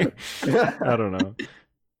interesting, right? I don't know.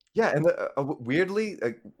 Yeah, and weirdly,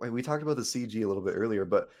 like, we talked about the CG a little bit earlier,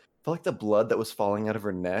 but I felt like the blood that was falling out of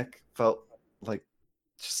her neck felt like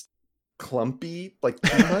just clumpy, like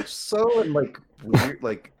too much so, and like weird.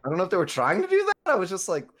 Like I don't know if they were trying to do that. I was just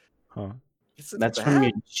like, Huh. is it that's bad? from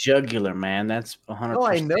your jugular, man. That's 100%. No,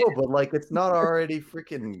 I know, but like it's not already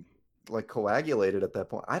freaking like coagulated at that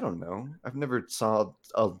point. I don't know. I've never saw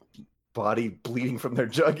a body bleeding from their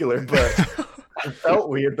jugular, but it felt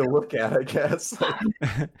weird to look at. I guess. Like,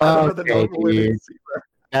 I don't know the Okay, normal way to dude. see that.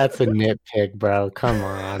 That's a nitpick, bro. Come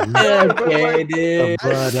on. Okay, The dude.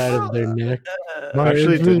 blood out of their neck. I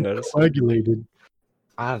actually did arteries notice. coagulated.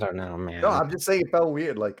 I don't know, man. No, I'm just saying it felt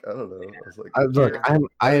weird. Like I don't know. I was like, Look,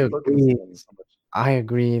 I look at this agree. one so much. I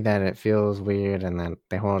agree that it feels weird and that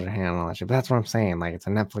they hold your hand and all that shit. But that's what I'm saying. Like, it's a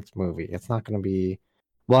Netflix movie. It's not going to be.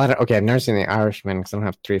 Well, okay, I've never seen The Irishman because I don't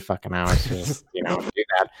have 3 fucking hours to just, do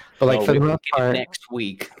that. But like Oh, for we the will most get it part, next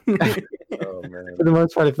week. Oh man. for the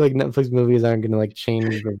most part, I feel like Netflix movies aren't going to like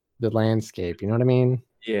change the landscape. You know what I mean?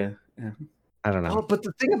 yeah. I don't know. Oh, but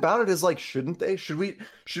the thing about it is, like, shouldn't they? Should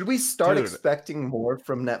we start Dude. expecting more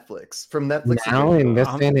from Netflix? From Netflix Now in this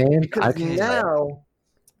I'm- day and age, because I think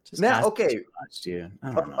Just now, ask okay. too much, dude.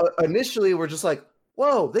 I don't know. Initially we're just like,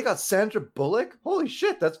 whoa, they got Sandra Bullock. Holy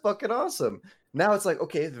shit, that's fucking awesome. Now it's like,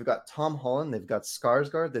 okay, they've got Tom Holland, they've got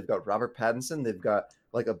Skarsgård, they've got Robert Pattinson, they've got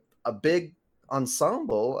like a big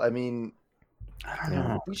ensemble. I mean, I don't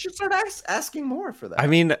know. we should start asking more for that. I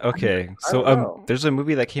mean, okay, so don't know. there's a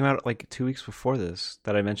movie that came out like 2 weeks before this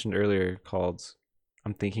that I mentioned earlier called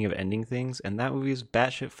 "I'm Thinking of Ending Things," and that movie is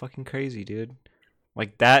batshit fucking crazy, dude.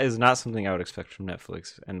 Like that is not something I would expect from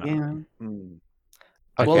Netflix, and Yeah. Hmm.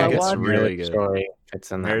 okay, Well, I I guess watched really Marriage good. Story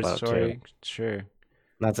fits in that Marriage boat Story, too. sure.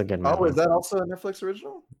 That's a good movie. Oh, is that also a Netflix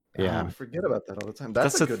original? Yeah. I forget about that all the time.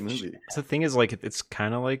 That's a good movie. That's the thing is like it's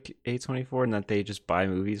kind of like A24 in that they just buy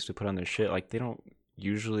movies to put on their shit. Like they don't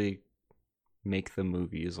usually make the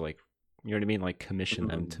movies like you know what I mean, like commission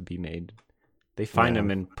them to be made. They find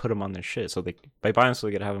them and put them on their shit. So they buy them so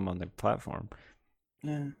they could have them on their platform.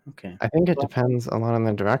 Yeah. Okay. I think it depends a lot on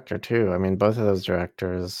the director too. I mean, both of those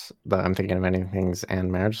directors that I'm thinking of Many Things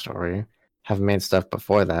and Marriage Story have made stuff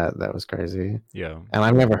before that was crazy. Yeah. And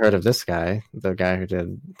I've never heard of this guy, the guy who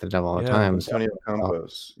did The Devil All the Time. Antonio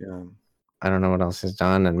Campos. Yeah. I don't know what else he's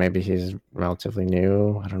done, and maybe he's relatively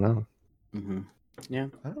new. I don't know. Yeah.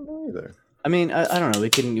 I don't know either. I mean, I don't know. We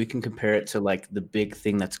can compare it to like the big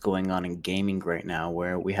thing that's going on in gaming right now,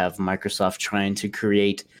 where we have Microsoft trying to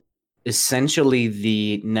create essentially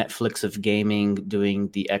the Netflix of gaming, doing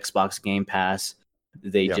the Xbox Game Pass.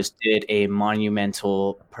 They just did a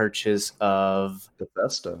monumental purchase of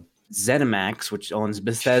Bethesda, ZeniMax, which owns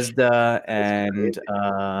Bethesda and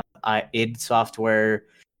id Software,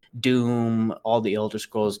 Doom, all the Elder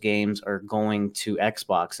Scrolls games are going to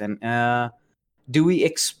Xbox. And do we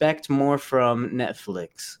expect more from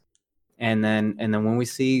Netflix? And then when we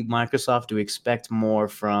see Microsoft, do we expect more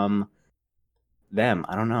from them?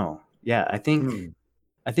 I don't know. Yeah, I think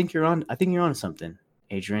you're on. I think you're on something,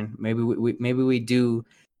 Adrian. Maybe we do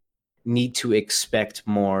need to expect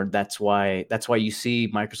more. That's why you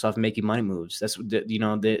see Microsoft making money moves. That's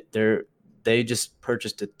they just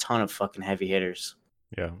purchased a ton of fucking heavy hitters.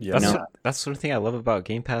 Yeah. That's sort of thing I love about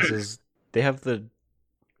Game Pass is they have the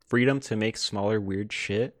freedom to make smaller weird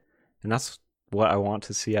shit, and that's what I want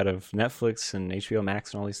to see out of Netflix and HBO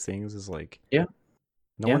Max and all these things. Is like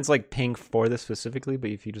no one's like paying for this specifically,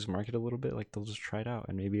 but if you just market a little bit, like they'll just try it out,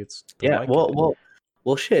 and maybe it's well,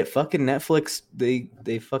 shit, fucking Netflix,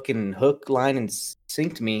 they fucking hook, line, and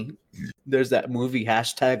synced me. There's that movie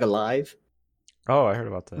 #Alive. Oh, I heard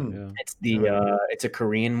about that. Yeah, it's it's a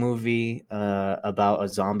Korean movie about a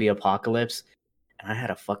zombie apocalypse, and I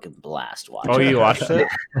had a fucking blast watching. Oh, you watched it?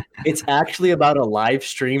 It's actually about a live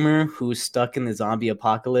streamer who's stuck in the zombie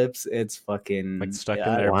apocalypse. It's fucking like stuck in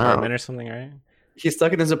their apartment or something, right? He's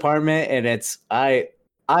stuck in his apartment, and it's I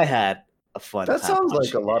had a fun time. That sounds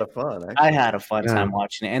like a lot of fun. Actually. I had a fun time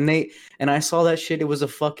watching it, and I saw that shit. It was a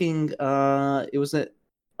fucking it was a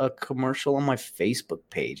commercial on my Facebook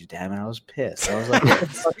page. Damn it, I was pissed. I was like, what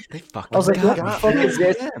the fuck is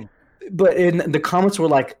this? But in the comments were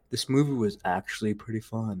like, this movie was actually pretty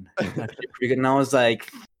fun. Actually pretty good. And I was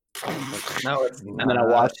like, no, it's not. And then I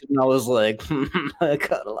watched it and I was like, I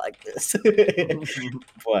kind of like this.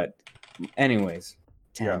 But anyways,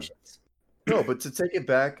 tangents. No, but to take it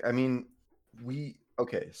back, I mean,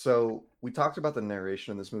 so we talked about the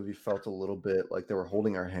narration in this movie felt a little bit like they were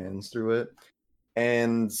holding our hands through it.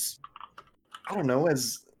 And I don't know,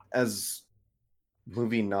 as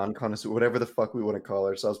movie non-connoisseur, whatever the fuck we want to call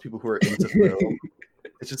ourselves, people who are into film,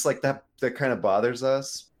 it's just like that kind of bothers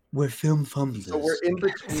us. We're film fumblers. So we're in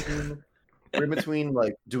between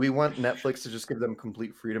like, do we want Netflix to just give them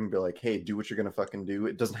complete freedom and be like, hey, do what you're gonna fucking do,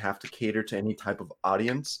 it doesn't have to cater to any type of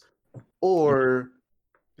audience? Or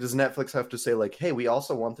does Netflix have to say like, hey, we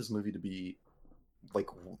also want this movie to be like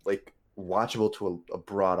watchable to a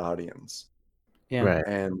broad audience? Yeah.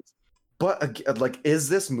 Right. But like, is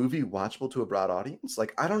this movie watchable to a broad audience?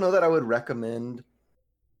 Like, I don't know that I would recommend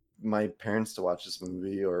my parents to watch this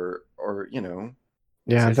movie, or you know.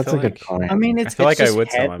 Yeah, that's a good point. I mean, it's I just would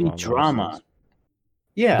heavy drama.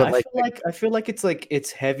 Yeah, but I feel like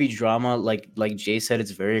it's heavy drama. Like Jay said,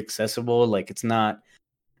 it's very accessible. Like it's not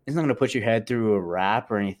gonna put your head through a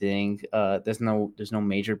rap or anything. There's no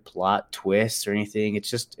major plot twists or anything.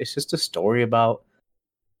 It's just a story about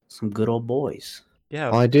some good old boys. Yeah.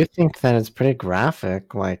 Well, I do think that it's pretty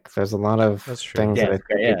graphic. Like, there's a lot of things that I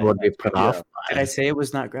think people would be put off by. Did I say it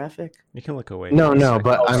was not graphic? You can look away. No,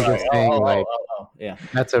 but I'm just saying, yeah,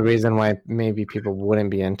 that's a reason why maybe people wouldn't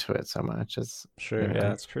be into it so much. It's sure, yeah,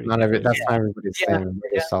 that's pretty. Not everybody's saying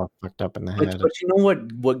it's all fucked up in the head. But you know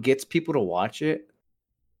what gets people to watch it?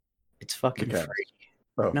 It's fucking free.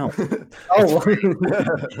 Oh. No.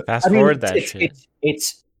 Fast forward that shit.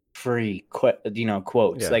 It's free, quotes.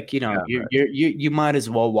 Yeah. Like, you might as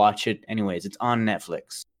well watch it anyways. It's on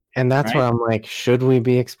Netflix. And that's where I'm like, should we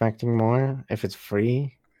be expecting more if it's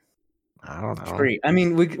free? I don't know. Free. I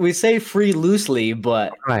mean, we say free loosely,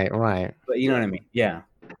 but right. But you know what I mean? Yeah.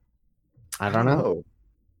 I don't know.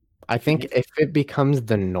 I think if it becomes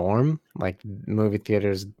the norm, like movie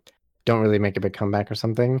theaters don't really make a big comeback or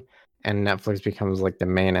something, and Netflix becomes like the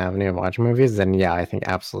main avenue of watching movies, then yeah, I think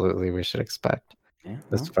absolutely we should expect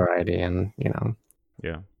this variety, and yeah.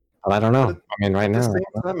 Well, I don't know. I mean, at the same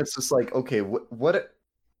time, it's just like, okay, what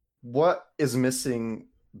is missing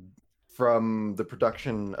from the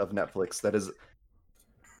production of Netflix that is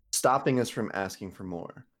stopping us from asking for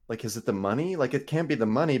more? Like, is it the money? Like, it can't be the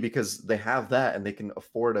money because they have that and they can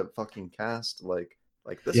afford a fucking cast like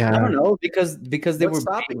this. Yeah. I don't know because they What's were.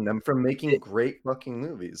 stopping them from making great fucking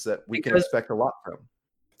movies that we can Because- expect a lot from?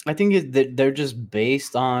 I think that they're just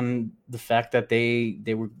based on the fact that they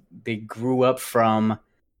grew up from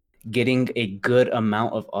getting a good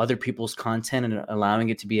amount of other people's content and allowing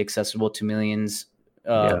it to be accessible to millions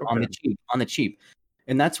on the cheap.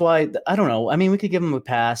 And that's why I don't know. I mean, we could give them a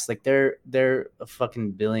pass. Like they're a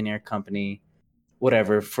fucking billionaire company,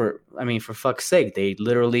 whatever. For fuck's sake, they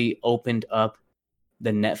literally opened up the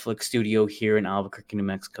Netflix studio here in Albuquerque, New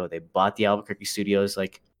Mexico. They bought the Albuquerque studios.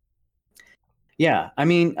 Like, yeah, I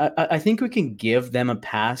mean, I think we can give them a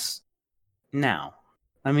pass now.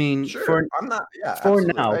 I mean, Sure, I'm not. Yeah, for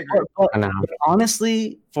absolutely, now. I agree. But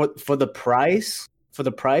honestly, for the price,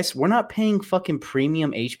 we're not paying fucking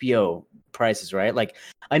premium HBO prices, right? Like,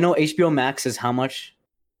 I know HBO Max is how much?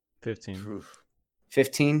 15. Oof.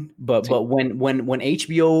 15. But when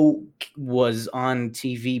HBO was on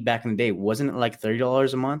TV back in the day, wasn't it like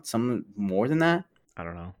 $30 a month? Something more than that? I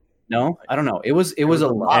don't know. No, I don't know. It was a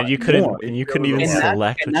lot. And you couldn't more. even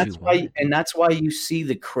select what you wanted. And that's why you see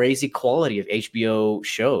the crazy quality of HBO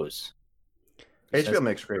shows. HBO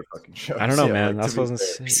makes great fucking shows. I don't know, Yeah, man. like, That's to what I be was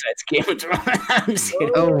fair. gonna say. Besides Game of Thrones. I'm just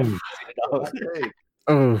kidding.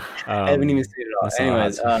 Okay. I haven't even seen it all. that's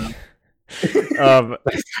not Anyways, hot.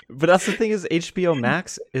 But that's the thing is HBO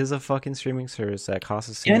Max is a fucking streaming service that costs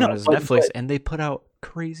the same amount as Netflix, and they put out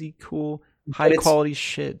crazy cool, high quality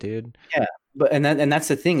shit, dude. Yeah, but and that's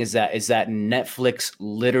the thing is that Netflix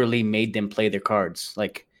literally made them play their cards.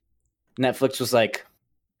 Like Netflix was like,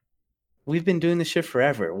 "We've been doing this shit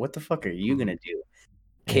forever. What the fuck are you gonna do?"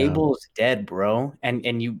 Cable is dead, bro.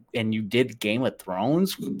 And you did Game of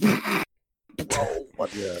Thrones. Bro,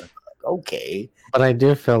 what? Yeah. Okay. But I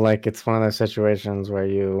do feel like it's one of those situations where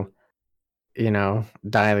you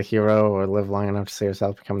die the hero or live long enough to see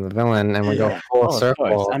yourself become the villain, and we go full Oh, of circle.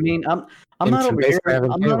 course. I mean, I'm not into over here. basically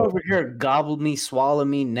having I'm not cable. over here. Gobble me, swallow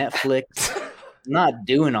me, Netflix. I'm not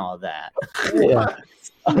doing all that. Yeah.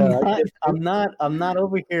 I'm not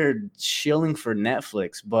over here shilling for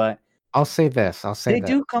Netflix, but I'll say this. they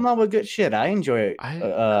do come out with good shit. I enjoy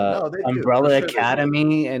No, they do, Umbrella for sure they do.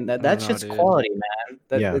 Academy, and I that don't know, shit's dude. quality, man.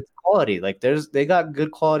 It's quality. Like they got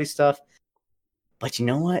good quality stuff, but you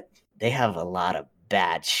know what? They have a lot of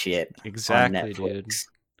bad shit Exactly, on dude. Netflix.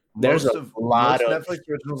 There's a lot most of Netflix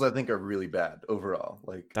originals I think are really bad overall.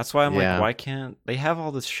 Like, That's why I'm Yeah. like, why can't they have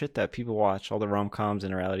all this shit that people watch, all the rom-coms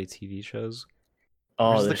and reality TV shows?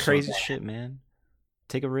 Where's the there's so crazy bad. shit, man?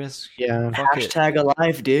 Take a risk. Yeah. Fuck it. Hashtag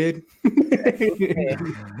alive, dude.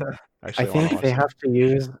 Actually, I wanna think watch they that. have to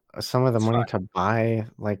use some of the It's money to buy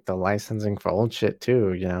like the licensing for old shit too,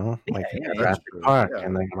 like yeah, the yeah. Jurassic True, Park yeah.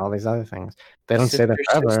 and like all these other things. They don't say that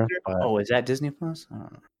Sister, forever, Sister? but Oh, is that Disney Plus? I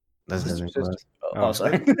don't know. this Sister, isn't Sister. close. Oh, Oh.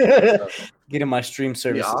 sorry. Getting my stream The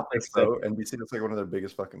service. Office though, NBC, that's like one of their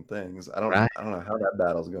biggest fucking things. I don't Right. know how that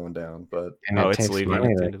battle's going down, but And Oh, it it's takes leaving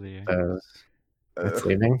money at the to end of the year. those. It's uh,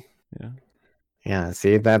 leaving. Yeah. Yeah,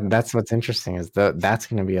 see that's what's interesting is that's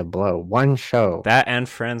going to be a blow. One show. That and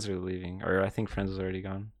Friends are leaving, or I think Friends is already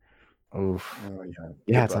gone. Oof. oh, yeah,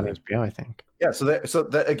 Yeah, it's on goodbye. HBO, I think. Yeah, so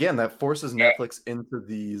that again, that forces Netflix into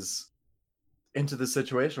the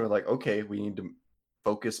situation where like, okay, we need to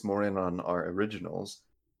focus more in on our originals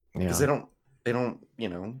because Yeah. they don't,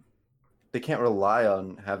 they can't rely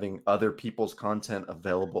on having other people's content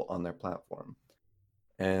available on their platform.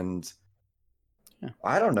 And Yeah.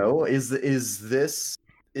 I don't know, is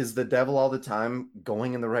the devil all the time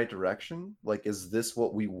going in the right direction? Like, is this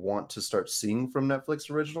what we want to start seeing from Netflix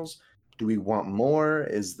originals? Do we want more?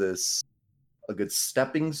 Is this a good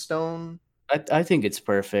stepping stone? I think it's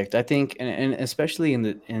perfect. I think, and especially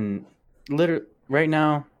right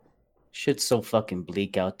now, shit's so fucking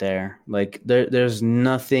bleak out there. Like there's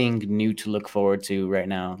nothing new to look forward to right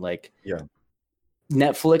now. Like, Yeah.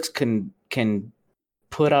 Netflix can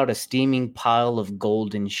put out a steaming pile of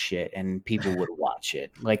golden shit and people would watch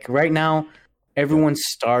it. Like right now, everyone's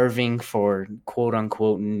starving for quote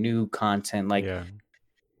unquote new content. Like Yeah.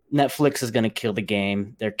 Netflix is gonna kill the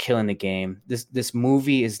game. They're killing the game. This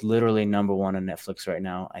movie is literally number one on Netflix right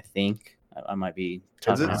now. I think I might be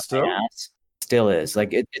talking it out my still? ass. Still is.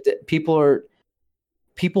 Like people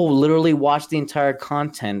literally watch the entire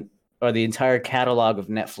content or the entire catalog of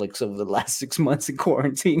Netflix over the last 6 months in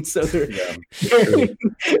quarantine. So they're Yeah.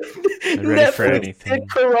 ready for Netflix anything. did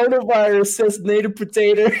coronavirus, says Native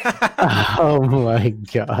Potato. Oh my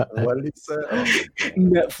god. What did he say? Oh, my God.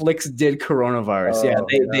 Netflix did coronavirus. Oh,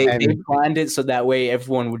 yeah, they yeah. planned it so that way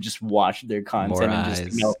everyone would just watch their content More and just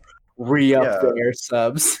eyes. re-up Yeah. their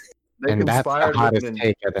subs. They And that's the conspired with hottest Nin-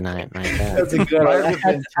 take of the night, right there. That's a good Conspired one. with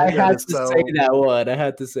I Nintendo had to to sell- say that one. I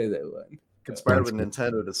had to say that one. conspired with That's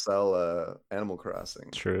Nintendo to sell Animal Crossing.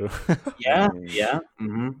 True. Yeah, Mm. yeah,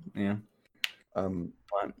 yeah.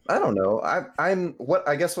 But I don't know.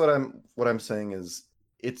 I guess what I'm saying is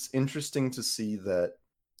it's interesting to see that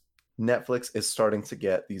Netflix is starting to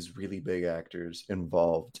get these really big actors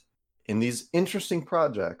involved in these interesting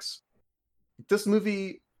projects. This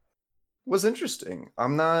movie was interesting. I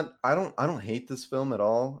don't hate this film at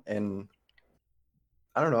all, and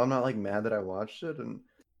I don't know, I'm not like mad that I watched it, and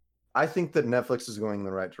I think that Netflix is going in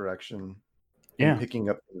the right direction Yeah. in picking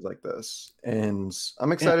up things like this. And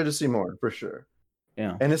I'm excited to see more for sure.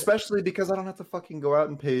 yeah, And especially because I don't have to fucking go out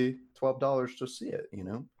and pay $12 to see it, you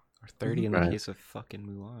know? Or 30 in the Right. case of fucking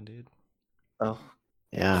Mulan, dude. Oh,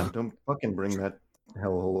 Yeah. don't fucking bring that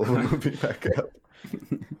hellhole of a movie back up.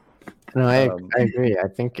 No, I Um, agree. I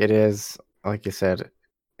think it is, like you said,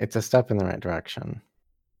 it's a step in the right direction.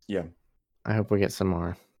 Yeah, I hope we get some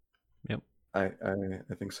more. I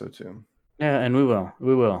think so too. yeah, and we will.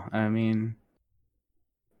 We will. I mean,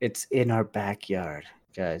 it's in our backyard,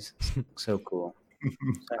 guys. So cool.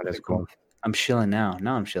 That is cool. I'm chilling now.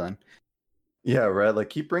 Now I'm chilling. Yeah, right. Like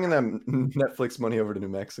keep bringing that Netflix money over to New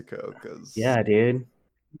Mexico, because Yeah, dude.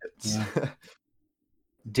 it's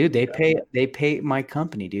Dude, they pay my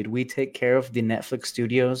company, dude. We take care of the Netflix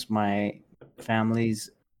studios, my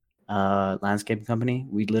family's landscaping company.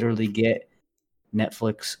 We literally get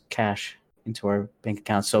Netflix cash into our bank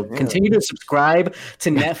account. So Yeah. continue to subscribe to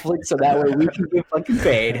Netflix so that way we can get fucking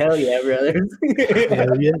paid. Hell yeah, brother.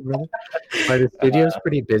 Yeah, brother. Are the studios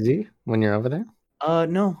pretty busy when you're over there?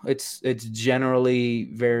 No, it's generally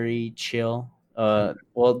very chill.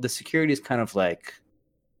 Well, the security is kind of like,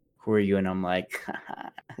 who are you? And I'm like,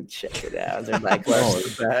 check it out. They're like, well,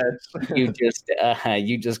 you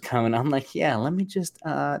just come, and I'm like, yeah, let me just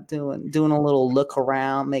doing a little look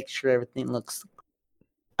around, make sure everything looks.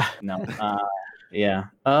 No, yeah.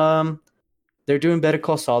 They're doing Better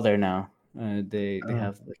Call Saul there now. They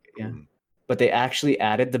have but they actually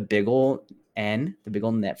added the big old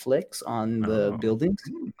Netflix on the Oh. buildings.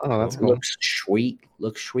 Oh, that's cool. Looks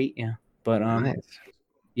sweet. Yeah. But Nice.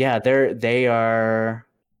 yeah, they are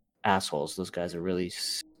assholes. Those guys are really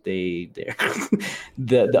they're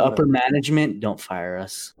the upper management don't fire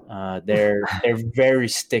us. They're very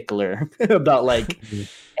stickler about like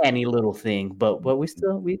any little thing. But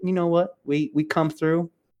we you know what? We come through.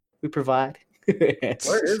 We provide. Where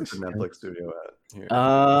is the Netflix studio at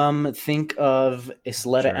here? Think of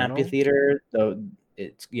Isleta Journal? Amphitheater. So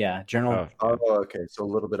it's Journal. Oh, Oh, okay. So a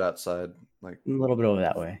little bit outside, like A little bit over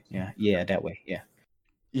that way. Yeah, that way. Yeah.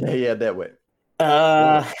 yeah, that way.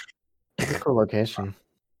 It's a cool location.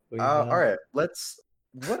 All right,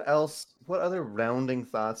 what else? What other rounding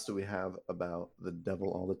thoughts do we have about The Devil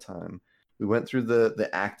All the Time? We went through the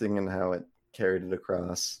acting and how it carried it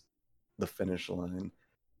across the finish line.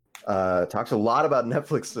 Talked a lot about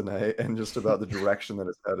Netflix tonight and just about the direction that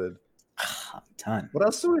it's headed. Ton. What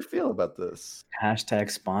else do we feel about this?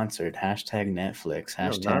 Hashtag sponsored. Hashtag Netflix. You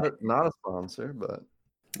know, Hashtag. not a sponsor, but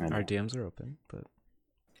I know. our DMs are open, but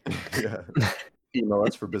yeah. Email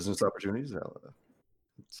us for business opportunities.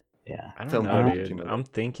 Yeah. I don't Film know, footage, dude. you know. I'm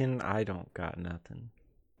thinking I don't got nothing.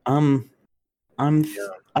 I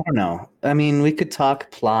don't know. I mean, we could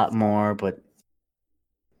talk plot more, but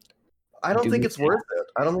I don't Do think we- it's worth it.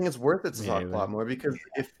 I don't think it's worth it to Me talk a either. lot more, because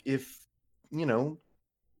if you know,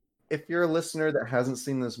 if you're a listener that hasn't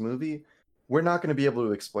seen this movie, we're not going to be able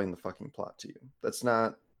to explain the fucking plot to you. That's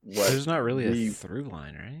not what. There's not really we- a through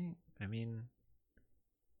line, right? I mean,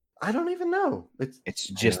 I don't even know. it's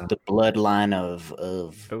just the bloodline of oh,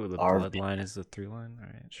 the our bloodline is the through line. All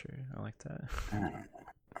right, sure, I like that. I don't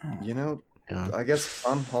know. You know, Yeah. I guess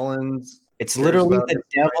Tom Holland's. It's cares literally about the his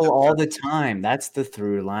devil kind of all the character. time. That's the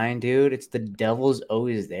through line, dude. It's the devil's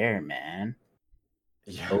always there, man.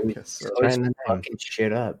 Yeah, I Always, guess so. always Right in the name. fucking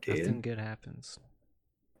shit up, dude. Nothing good happens.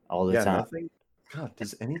 All the Yeah, time. nothing. God,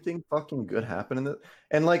 does anything fucking good happen in this?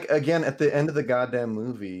 And like again, at the end of the goddamn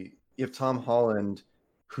movie, you have Tom Holland,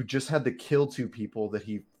 who just had to kill two people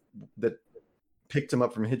that picked him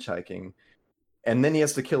up from hitchhiking, and then he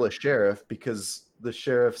has to kill a sheriff because the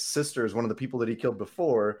sheriff's sister is one of the people that he killed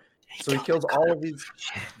before. So he kills all of these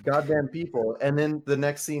goddamn people, and then the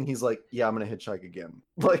next scene, he's like, "Yeah, I'm gonna hitchhike again."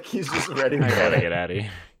 Like he's just ready I to gotta go. get out of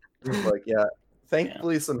here. He's like, "Yeah."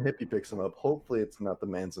 Thankfully, some hippie picks him up. Hopefully, it's not the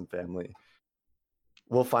Manson family.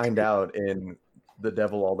 We'll find out in The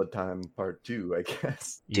Devil All the Time Part 2, I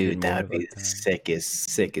guess. Even Dude, more that of would be a the time.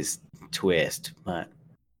 sickest twist. But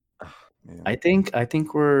Man, I think I think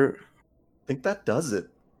that does it.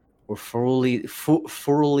 We're fully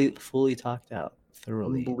talked out.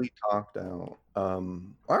 Thoroughly. Fully talked out. All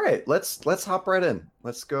right, let's hop right in.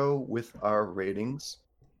 Let's go with our ratings.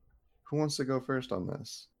 Who wants to go first on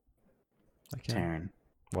this? Okay. Taryn,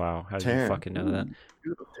 Wow, how did you Taryn. fucking know that?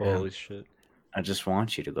 Beautiful. Holy shit. I just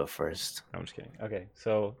want you to go first. No, I'm just kidding. Okay,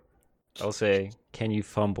 so I'll say, can you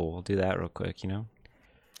fumble? We'll do that real quick, you know?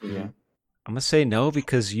 Yeah. I'm gonna say no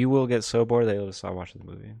because you will get so bored that you'll just stop watching the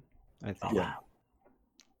movie. I think. Yeah.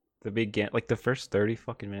 The first 30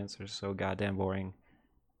 fucking minutes are so goddamn boring.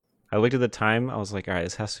 I looked at the time, I was like, all right,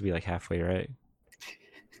 this has to be like halfway, right?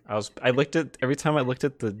 Every time I looked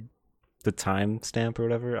at the time stamp or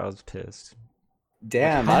whatever, I was pissed.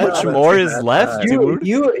 Damn, How much more is left, dude?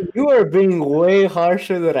 you are being way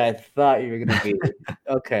harsher than I thought you were gonna be.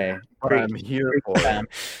 Okay, But I'm here for it. fam.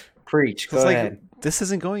 Preach. It's Go like, ahead. this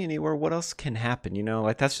isn't going anywhere. What else can happen? You know,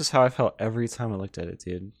 like that's just how I felt every time I looked at it,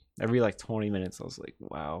 dude. Every like 20 minutes, I was like,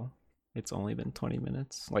 wow, it's only been 20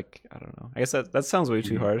 minutes. Like, I don't know. I guess that sounds way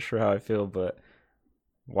too harsh for how I feel, but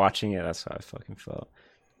watching it, that's how I fucking felt.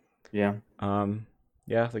 Yeah.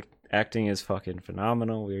 Yeah, like acting is fucking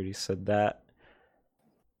phenomenal. We already said that.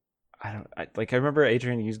 I remember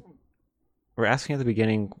Adrian, we're asking at the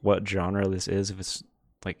beginning what genre this is. If it's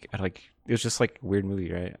like it was just like weird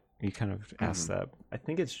movie, right? You kind of asked that. I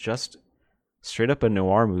think it's just straight up a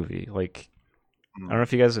noir movie. Like, I don't know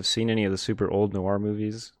if you guys have seen any of the super old noir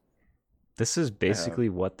movies. This is basically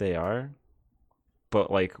what they are,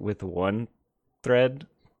 but like with one thread,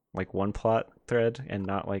 like one plot thread, and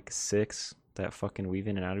not like six that fucking weave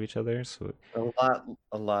in and out of each other. So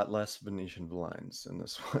A lot less Venetian blinds in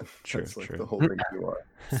this one. True, That's like true. the whole thing you are.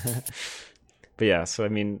 But yeah, so I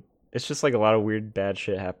mean, it's just like a lot of weird bad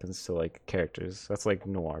shit happens to like characters. That's like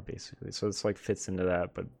noir basically. So it's like fits into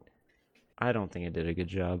that, but I don't think it did a good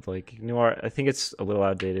job. Like noir, I think it's a little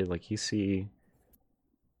outdated. Like you see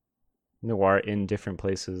noir in different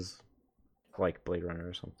places, like Blade Runner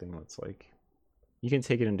or something. That's like you can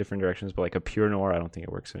take it in different directions, but like a pure noir, I don't think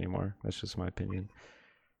it works anymore. That's just my opinion.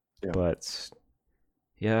 Yeah. But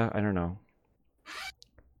yeah, I don't know.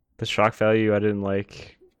 The shock value I didn't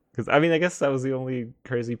like. Because, I mean, I guess that was the only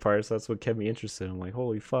crazy part, so that's what kept me interested. I'm like,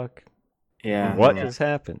 holy fuck. Yeah. What yeah. has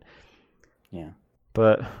happened? Yeah.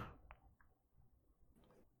 But,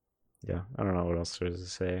 yeah, I don't know what else there is to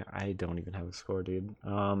say. I don't even have a score, dude.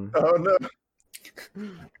 Oh no.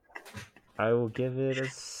 I will give it a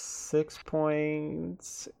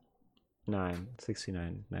 6.9.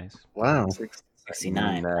 69. Nice. Wow.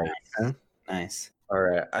 69. Nice. Nice. All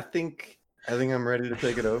right. I think I'm ready to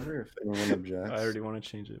take it over if anyone objects. I already want to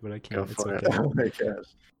change it, but I can't. Go It's for it. okay. Oh my gosh.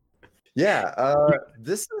 Yeah,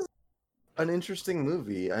 this is an interesting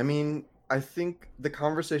movie. I mean, I think the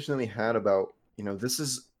conversation that we had about, this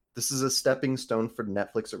is a stepping stone for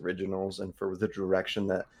Netflix originals and for the direction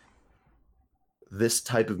that this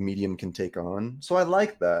type of medium can take on. So I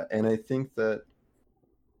like that. And I think that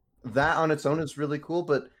on its own is really cool,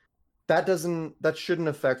 but that shouldn't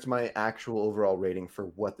affect my actual overall rating for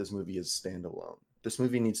what this movie is standalone. This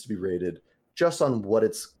movie needs to be rated just on what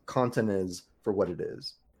its content is for what it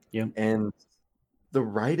is. Yeah. And the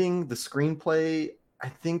writing, the screenplay, I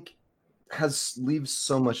think leaves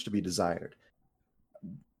so much to be desired.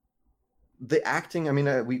 The acting, I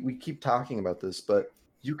mean, we keep talking about this, but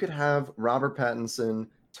you could have Robert Pattinson,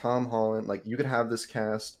 Tom Holland, like you could have this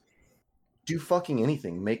cast do fucking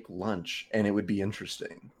anything, make lunch, and it would be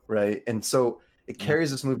interesting, right? And so it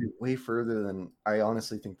carries this movie way further than I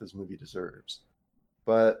honestly think this movie deserves.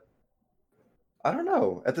 But I don't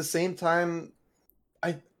know. At the same time,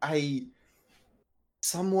 I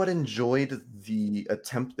somewhat enjoyed the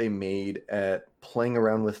attempt they made at playing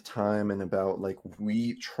around with time and about like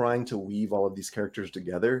trying to weave all of these characters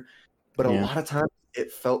together. But a lot of times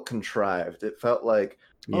it felt contrived. It felt like,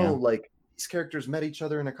 like these characters met each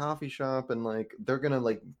other in a coffee shop and like they're gonna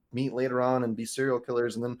like meet later on and be serial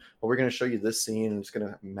killers, and then we're gonna show you this scene and it's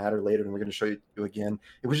gonna matter later and we're gonna show you again.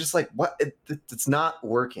 It was just like, what? It's not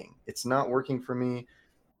working. It's not working for me.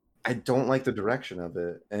 I don't like the direction of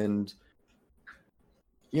it. And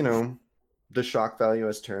the shock value,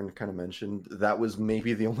 as Taryn kind of mentioned, that was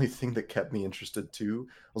maybe the only thing that kept me interested too.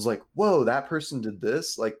 I was like, whoa, that person did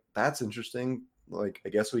this? Like, that's interesting. Like, I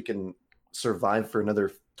guess we can survive for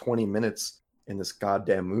another 20 minutes in this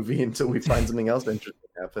goddamn movie until we find something else interesting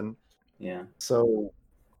happen. Yeah. So,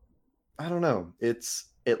 I don't know. It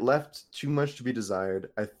left too much to be desired.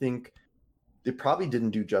 I think it probably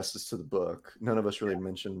didn't do justice to the book. None of us really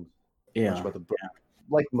mentioned much about the book.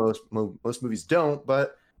 Like most movies don't,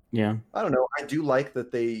 but yeah, I don't know. I do like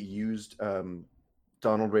that they used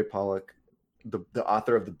Donald Ray Pollock, the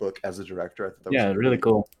author of the book, as a director. I thought that was really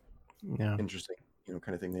cool. Yeah. Interesting.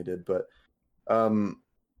 kind of thing they did. But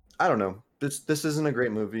I don't know. This isn't a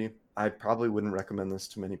great movie. I probably wouldn't recommend this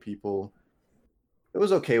to many people. It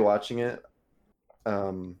was okay watching it.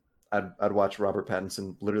 I'd watch Robert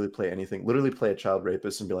Pattinson literally play anything, literally play a child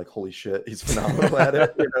rapist and be like, holy shit, he's phenomenal at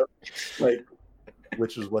it, like,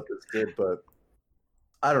 which is what this did. But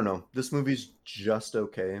I don't know. This movie's just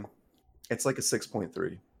okay. It's like a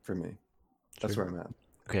 6.3 for me. That's where I'm at.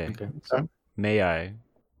 Okay. So, May I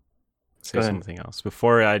say Go ahead. something else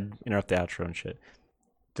before I interrupt the outro and shit?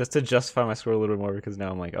 Just to justify my score a little bit more, because now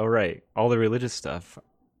I'm like, oh right, all the religious stuff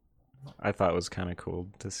I thought was kind of cool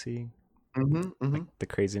to see. Like the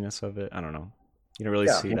craziness of it. I don't know. You don't really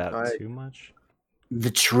see that too much. The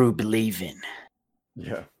true believing.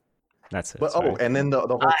 Yeah. That's it. But sorry. and then the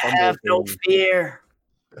whole I fumble have no thing, fear.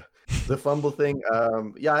 the fumble thing.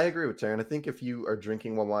 Yeah, I agree with Taryn. I think if you are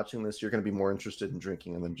drinking while watching this, you're going to be more interested in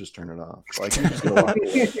drinking and then just turn it off. Like you're just gonna watch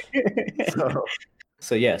it.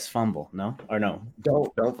 So yes, fumble. No or no?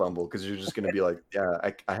 Don't fumble because you're just going to be like, yeah,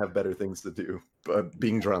 I have better things to do. But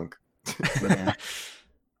being drunk. Yeah.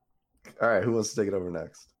 All right, who wants to take it over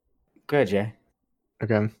next? Go ahead, Jay.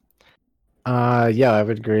 okay. Yeah, I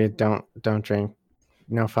would agree. Don't drink.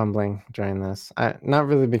 No fumbling during this. Not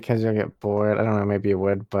really because you'll get bored. I don't know. Maybe you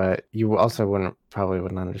would, but you also probably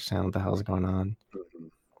wouldn't understand what the hell's going on.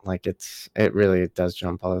 Like it really does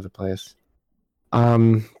jump all over the place.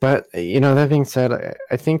 But that being said,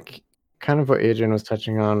 I think kind of what Adrian was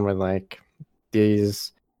touching on were like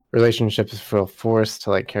these relationships feel forced to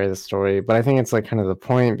like carry the story, but I think it's like kind of the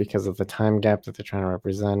point because of the time gap that they're trying to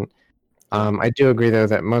represent. I do agree though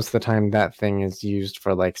that most of the time that thing is used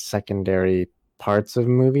for like secondary parts of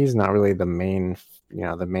movies, not really the main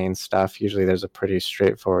the main stuff. Usually there's a pretty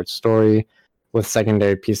straightforward story with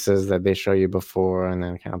secondary pieces that they show you before and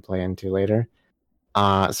then kind of play into later.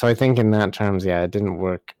 So I think in that terms, yeah, it didn't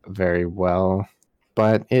work very well,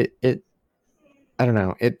 but it I don't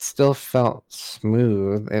know, it still felt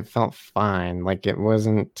smooth. It felt fine. Like it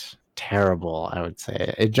wasn't terrible, I would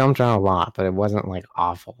say. It jumped around a lot, but it wasn't like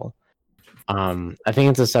awful. I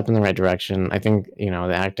think it's a step in the right direction. I think,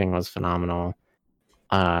 the acting was phenomenal.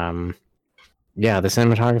 Yeah, the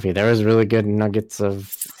cinematography, there was really good nuggets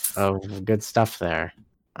of good stuff there.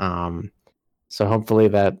 So hopefully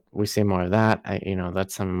that we see more of that.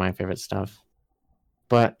 That's some of my favorite stuff.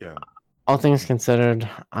 But Yeah. all things considered,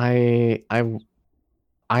 I'm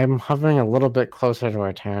hovering a little bit closer to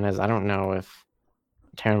where Taryn is. I don't know if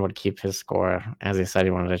Taryn would keep his score, as he said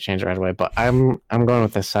he wanted to change it right away. But I'm going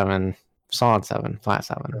with a 7, solid 7, flat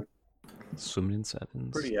 7. Swimming in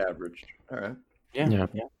sevens. Pretty average. All right. Yeah.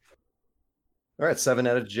 All right, 7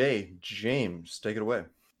 out of J. James, take it away.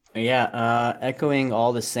 Yeah, echoing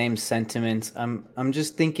all the same sentiments. I'm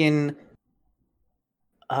just thinking,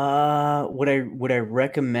 would I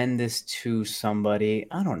recommend this to somebody?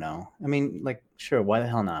 I don't know. I mean, like, sure, why the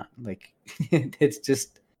hell not? Like, it's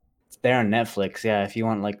there on Netflix. Yeah, if you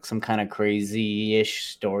want like some kind of crazy-ish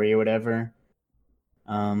story or whatever.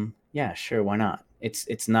 Yeah, sure, why not?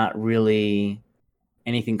 It's not really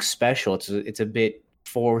anything special. It's a bit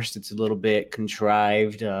forced. It's a little bit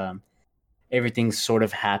contrived. Everything's sort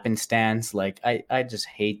of happenstance. Like I just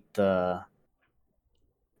hate the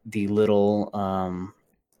little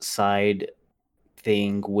side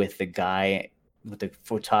thing with the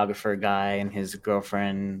photographer guy and his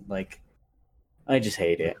girlfriend. Like I just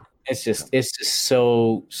hate it. It's just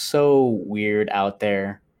so weird out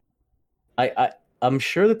there. I'm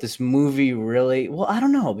sure that this movie really, well, I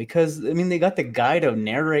don't know, because I mean they got the guy to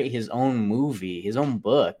narrate his own movie, his own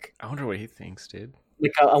book. I wonder what he thinks, dude.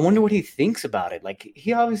 Like I wonder what he thinks about it. Like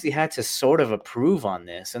he obviously had to sort of approve on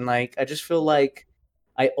this, and like I just feel like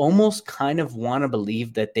I almost kind of want to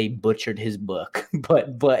believe that they butchered his book,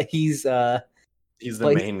 but he's the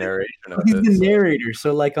main narration of he's it. the narrator,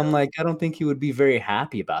 so like I'm like I don't think he would be very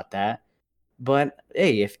happy about that. But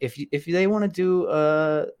hey, if they want to do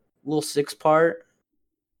a little 6-part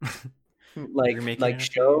like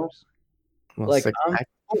show, Well, like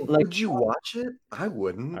Would you watch it? I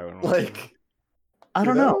wouldn't. I wouldn't. Like, I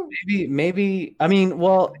don't know. Maybe. I mean,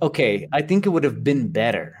 well, okay. I think it would have been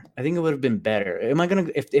better. Am I gonna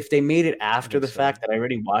if they made it after the fact that I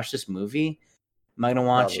already watched this movie? Am I gonna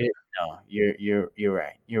watch Probably. it? No. You're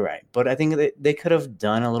right. You're right. But I think they could have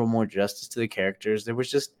done a little more justice to the characters. There was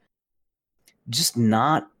just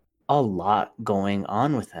not a lot going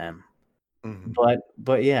on with him. mhm.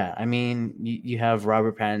 But yeah, I mean, you have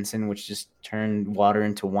Robert Pattinson, which just turned water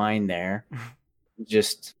into wine there.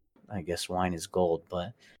 Just I guess wine is gold,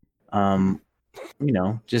 but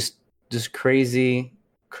just crazy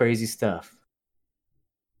stuff.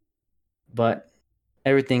 But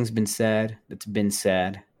everything's been said that's been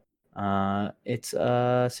said. It's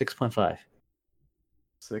 6.5.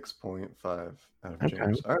 6.5 out of Okay.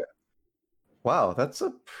 James. All right. Wow, that's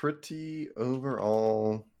a pretty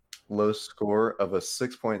overall low score of a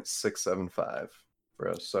 6.675 for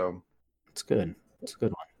us. So It's good. It's a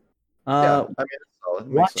good one. yeah, I mean it's solid. It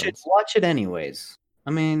makes Watch it. sense. Watch it anyways.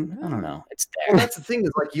 I mean, I don't know. It's Well, there. that's the thing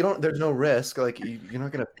is like you don't. There's no risk. Like you're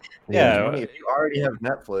not gonna pay Yeah. any money if you already have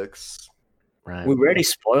Netflix. Right. We already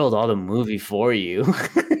spoiled all the movie for you.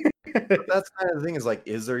 But that's kind of the thing is like,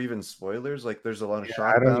 is there even spoilers? Like, there's a lot of Yeah,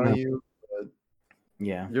 shock I don't know. value. But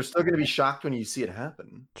yeah. you're still gonna be shocked when you see it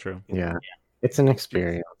happen. True. Yeah. It's an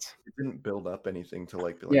experience. It didn't build up anything to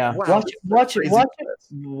like be like, Yeah. wow, Watch it. crazy.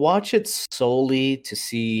 Watch it solely to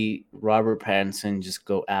see Robert Pattinson just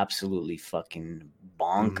go absolutely fucking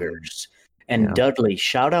bonkers. And Yeah. Dudley,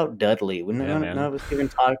 shout out Dudley. We Yeah, man. none of us even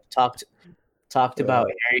talked about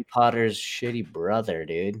Harry Potter's shitty brother,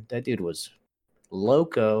 dude. That dude was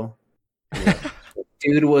loco.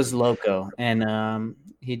 Dude was loco, and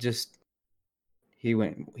he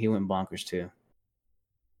went bonkers too.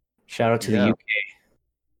 Shout out to the Yeah. UK.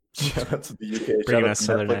 Shout out to the UK. Bringing Shout out us to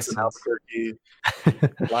Southern Netflix and accents. Albuquerque.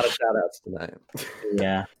 A lot of shout outs tonight.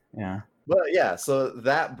 Yeah. But yeah, so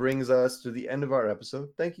that brings us to the end of our episode.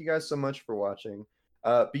 Thank you guys so much for watching.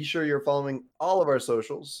 Be sure you're following all of our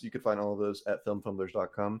socials. You can find all of those at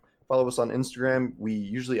filmfumblers.com. Follow us on Instagram. We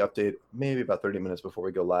usually update maybe about 30 minutes before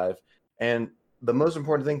we go live. And the most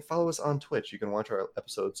important thing, follow us on Twitch. You can watch our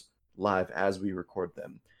episodes live as we record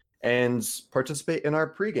them. And participate in our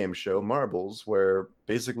pregame show, Marbles, where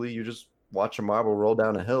basically you just watch a marble roll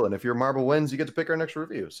down a hill. And if your marble wins, you get to pick our next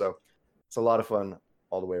review. So it's a lot of fun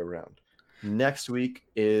all the way around. Next week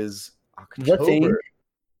is October. Thing.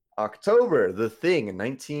 October, The Thing,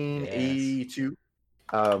 1982.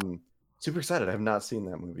 Super excited. I have not seen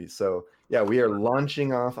that movie. So yeah, we are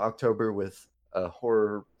launching off October with a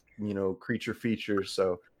horror, creature feature.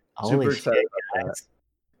 So Holy super excited shit, about that. guys.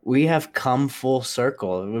 We have come full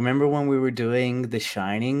circle. Remember when we were doing The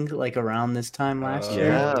Shining, like around this time last year?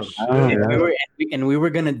 Yeah. Oh, And we were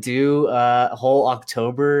gonna do a whole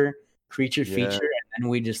October creature Yeah. feature, and then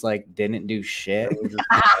we just like didn't do shit. We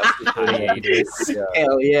just- yeah.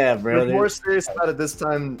 Hell yeah, We're brother! more serious about it this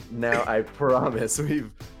time now. I promise.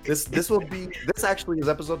 This actually is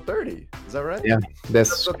episode 30. Is that right? Yeah. This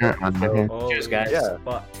That's current one right here. Oh, Cheers, guys. Yeah.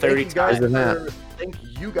 Fuck. 30 times. Thank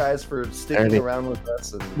you guys for sticking 30. around with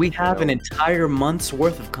us. And, We have an entire month's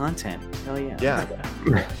worth of content. Hell yeah! yeah,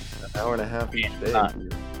 an hour and a half each day Uh,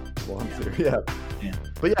 if you want to. Yeah. Yeah.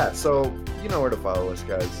 But yeah, so you know where to follow us,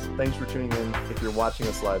 guys. Thanks for tuning in. If you're watching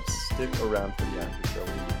us live, stick around for the after show.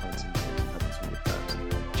 We'll be playing some games and having some good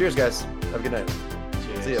times. Cheers, guys. Have a good night.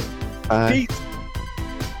 Cheers. See ya. Bye. Peace.